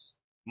appearance,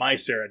 my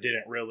Sarah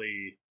didn't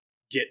really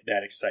get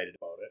that excited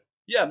about it.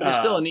 Yeah, but he's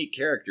still a neat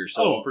character.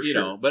 So, for you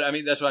sure. know, but I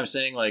mean, that's what I'm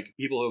saying. Like,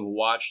 people who have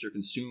watched or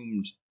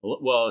consumed,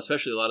 well,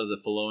 especially a lot of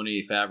the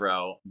Filoni,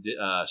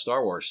 Favreau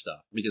Star Wars stuff,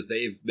 because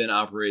they've been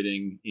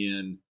operating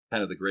in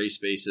kind of the gray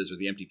spaces or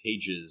the empty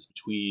pages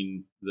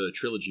between the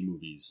trilogy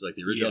movies, like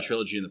the original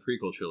trilogy and the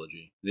prequel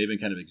trilogy. They've been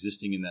kind of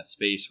existing in that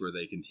space where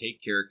they can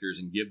take characters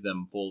and give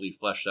them fully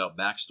fleshed out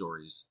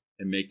backstories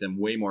and make them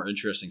way more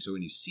interesting. So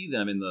when you see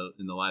them in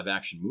the live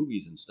action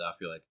movies and stuff,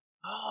 you're like,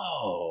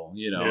 oh,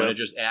 you know, and it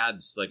just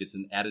adds, like, it's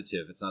an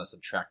additive, it's not a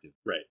subtractive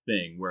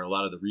thing, where a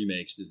lot of the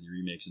remakes, Disney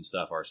remakes and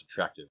stuff, are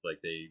subtractive. Like,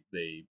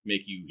 they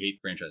make you hate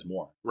the franchise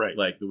more. Right.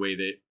 Like, the way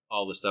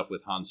all the stuff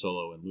with Han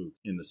Solo and Luke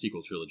in the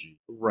sequel trilogy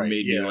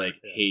made me,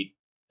 hate,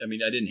 I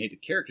mean, I didn't hate the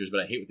characters, but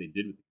I hate what they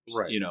did with them.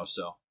 Right. You know,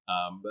 so,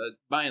 but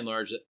by and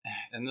large,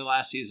 in the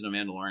last season of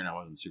Mandalorian, I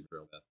wasn't super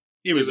thrilled with.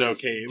 It was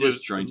okay. It was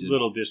a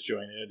little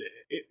disjointed.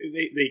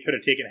 They could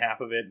have taken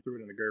half of it and threw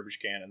it in the garbage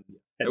can.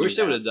 And I wish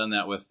they would have done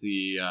that with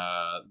the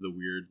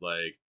weird,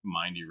 like,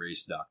 mind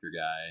erase doctor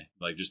guy.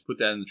 Like, just put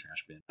that in the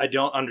trash bin. I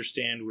don't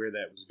understand where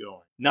that was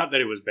going. Not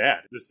that it was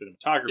bad. The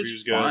cinematography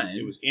was good. Fine.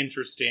 It was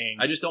interesting.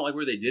 I just don't like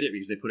where they did it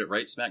because they put it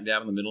right smack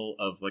dab in the middle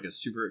of, like, a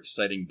super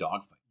exciting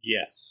dogfight.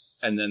 Yes.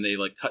 And then they,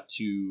 like, cut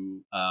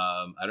to,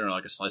 I don't know,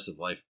 like a slice of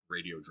life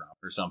radio drama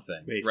or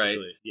something. Basically,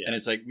 right? Yeah. And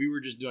it's like, we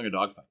were just doing a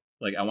dogfight.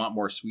 Like, I want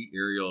more sweet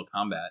aerial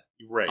combat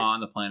on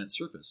the planet's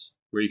surface,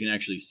 where you can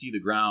actually see the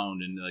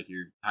ground and, like,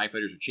 your TIE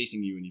fighters are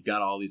chasing you and you've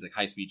got all these, like,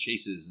 high-speed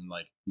chases and,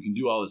 like, you can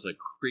do all this, like,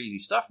 crazy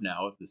stuff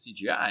now with the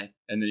CGI,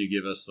 and then you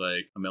give us,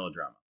 like, a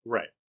melodrama.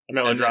 Right. A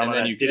melodrama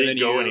that didn't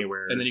go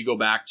anywhere. And then you go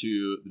back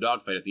to the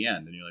dogfight at the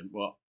end, and you're like,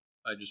 well,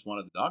 I just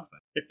wanted the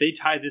dogfight. If they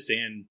tie this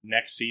in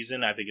next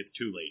season, I think it's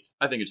too late.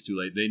 I think it's too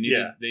late. They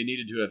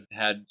needed to have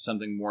had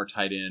something more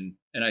tied in,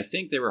 and I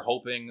think they were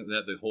hoping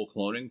that the whole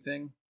cloning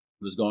thing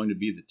was going to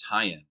be the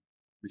tie-in,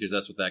 because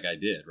that's what that guy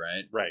did,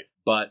 right? Right.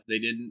 But they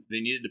didn't. They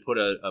needed to put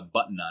a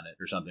button on it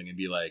or something and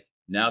be like,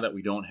 now that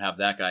we don't have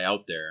that guy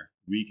out there,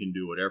 we can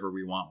do whatever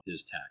we want with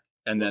his tech.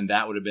 And then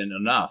that would have been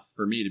enough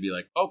for me to be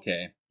like,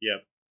 okay,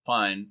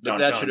 fine. But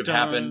that should have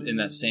happened in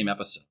that same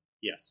episode.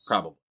 Yes.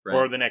 Probably. Right?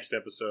 Or the next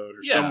episode,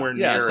 or somewhere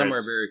near it.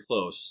 Somewhere very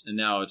close. And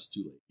now it's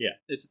too late. Yeah.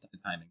 It's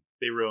timing.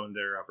 They ruined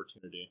their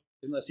opportunity.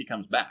 Unless he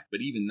comes back.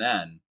 But even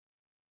then,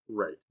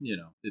 right. You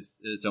know, it's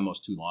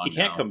almost too long. He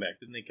can't come back.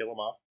 Didn't they kill him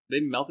off?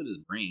 They melted his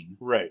brain.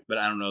 Right. But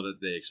I don't know that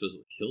they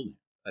explicitly killed him.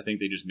 I think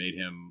they just made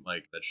him,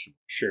 like, vegetable.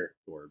 Sure.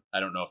 Or I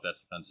don't know if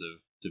that's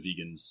offensive to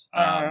vegans.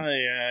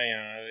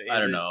 Yeah. I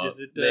don't know. Is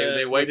it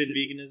they wiped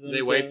veganism?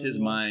 They wiped his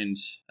mind,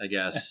 I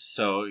guess.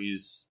 So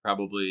he's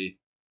probably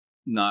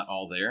not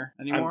all there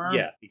anymore.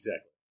 Yeah,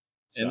 exactly.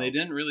 So. And they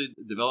didn't really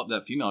develop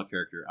that female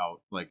character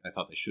out like I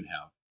thought they should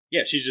have.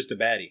 Yeah, she's just a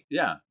baddie.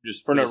 Yeah,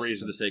 just for no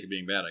reason. For the sake of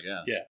being bad, I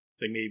guess. Yeah.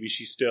 It's like maybe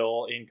she's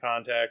still in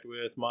contact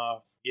with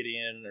Moff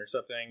Gideon or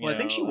something. Well, I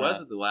think she was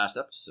at the last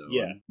episode.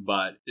 Yeah.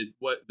 But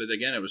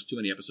again, it was too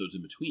many episodes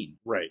in between.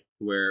 Right.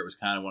 Where it was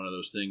kind of one of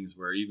those things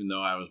where even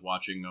though I was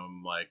watching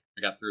them, like,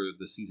 I got through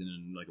the season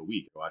in like a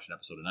week. I watched an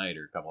episode a night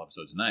or a couple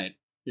episodes a night.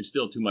 It's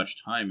still too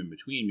much time in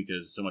between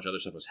because so much other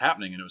stuff was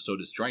happening and it was so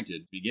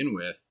disjointed to begin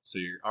with. So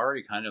you're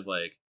already kind of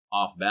like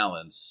off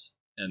balance.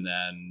 And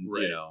then,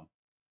 you know,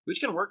 which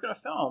can work in a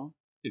film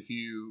if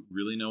you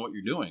really know what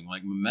you're doing.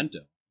 Like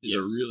Memento is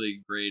a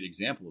really great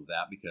example of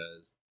that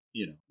because,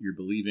 you know, you're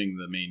believing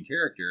the main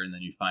character and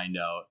then you find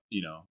out,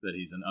 you know, that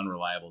he's an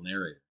unreliable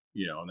narrator,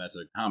 you know, and that's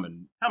a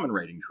common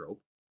writing trope,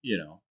 you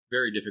know,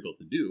 very difficult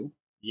to do.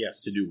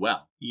 Yes. To do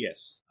well.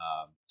 Yes.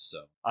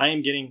 So I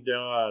am getting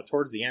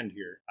towards the end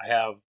here. I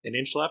have an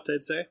inch left,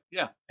 I'd say.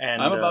 Yeah.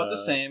 And I'm about the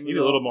same. Maybe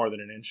a little more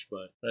than an inch,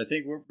 but I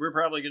think we're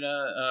probably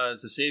gonna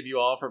to save you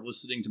all from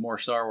listening to more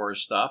Star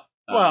Wars stuff.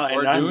 Well,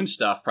 or Dune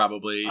stuff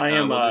probably. I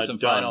am we'll do some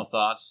done. final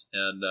thoughts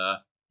and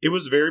It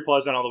was very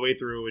pleasant all the way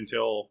through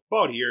until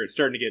about here. It's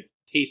starting to get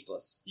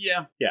tasteless.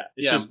 Yeah. Yeah,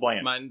 it's just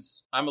bland.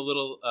 I'm a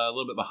little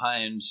bit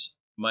behind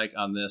Mike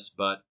on this,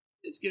 but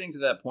it's getting to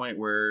that point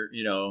where,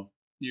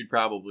 you'd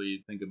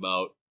probably think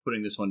about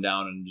putting this one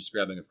down and just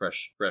grabbing a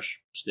fresh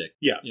stick.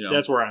 Yeah,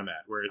 that's where I'm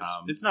at. Where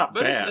it's not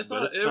bad, I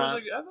thought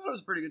it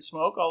was a pretty good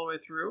smoke all the way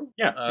through.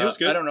 Yeah, it was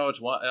good. I don't know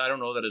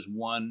that it's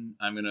one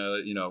I'm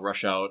gonna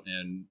rush out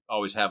and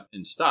always have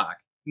in stock.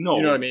 No,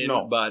 you know what I mean.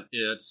 No. But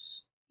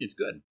it's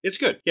good. It's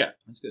good. Yeah,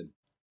 it's good.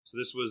 So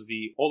this was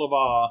the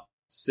Oliva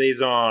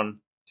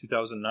Saison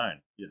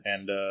 2009. Yes,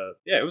 and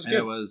it was good.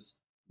 It was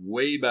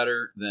way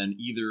better than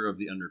either of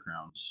the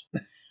Undercrowns.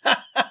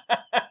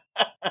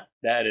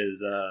 That is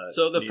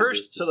so the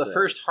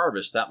first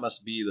harvest, that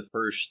must be the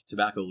first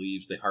tobacco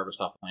leaves they harvest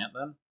off the plant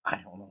then? I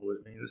don't know what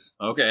it means.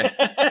 Okay.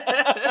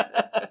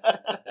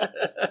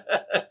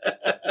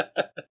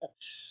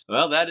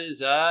 Well, that is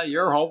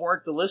your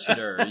homework, the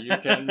listener. You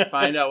can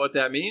find out what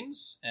that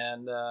means,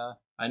 and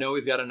I know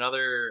we've got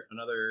another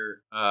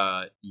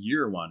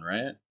year one,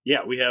 right?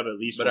 Yeah, we have at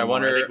least. But one I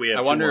wonder, more. I think we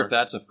have if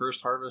that's a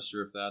first harvest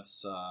or if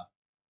that's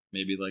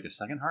maybe like a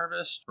second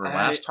harvest or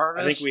last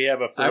harvest. I think we have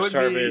a first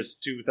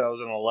harvest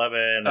 2011,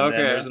 and then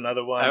there's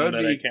another one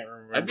that I can't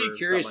remember. I'd be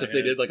curious if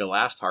they did like a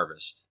last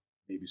harvest.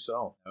 Maybe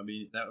so.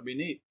 That would be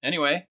neat.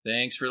 Anyway,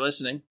 thanks for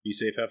listening. Be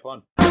safe, have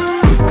fun.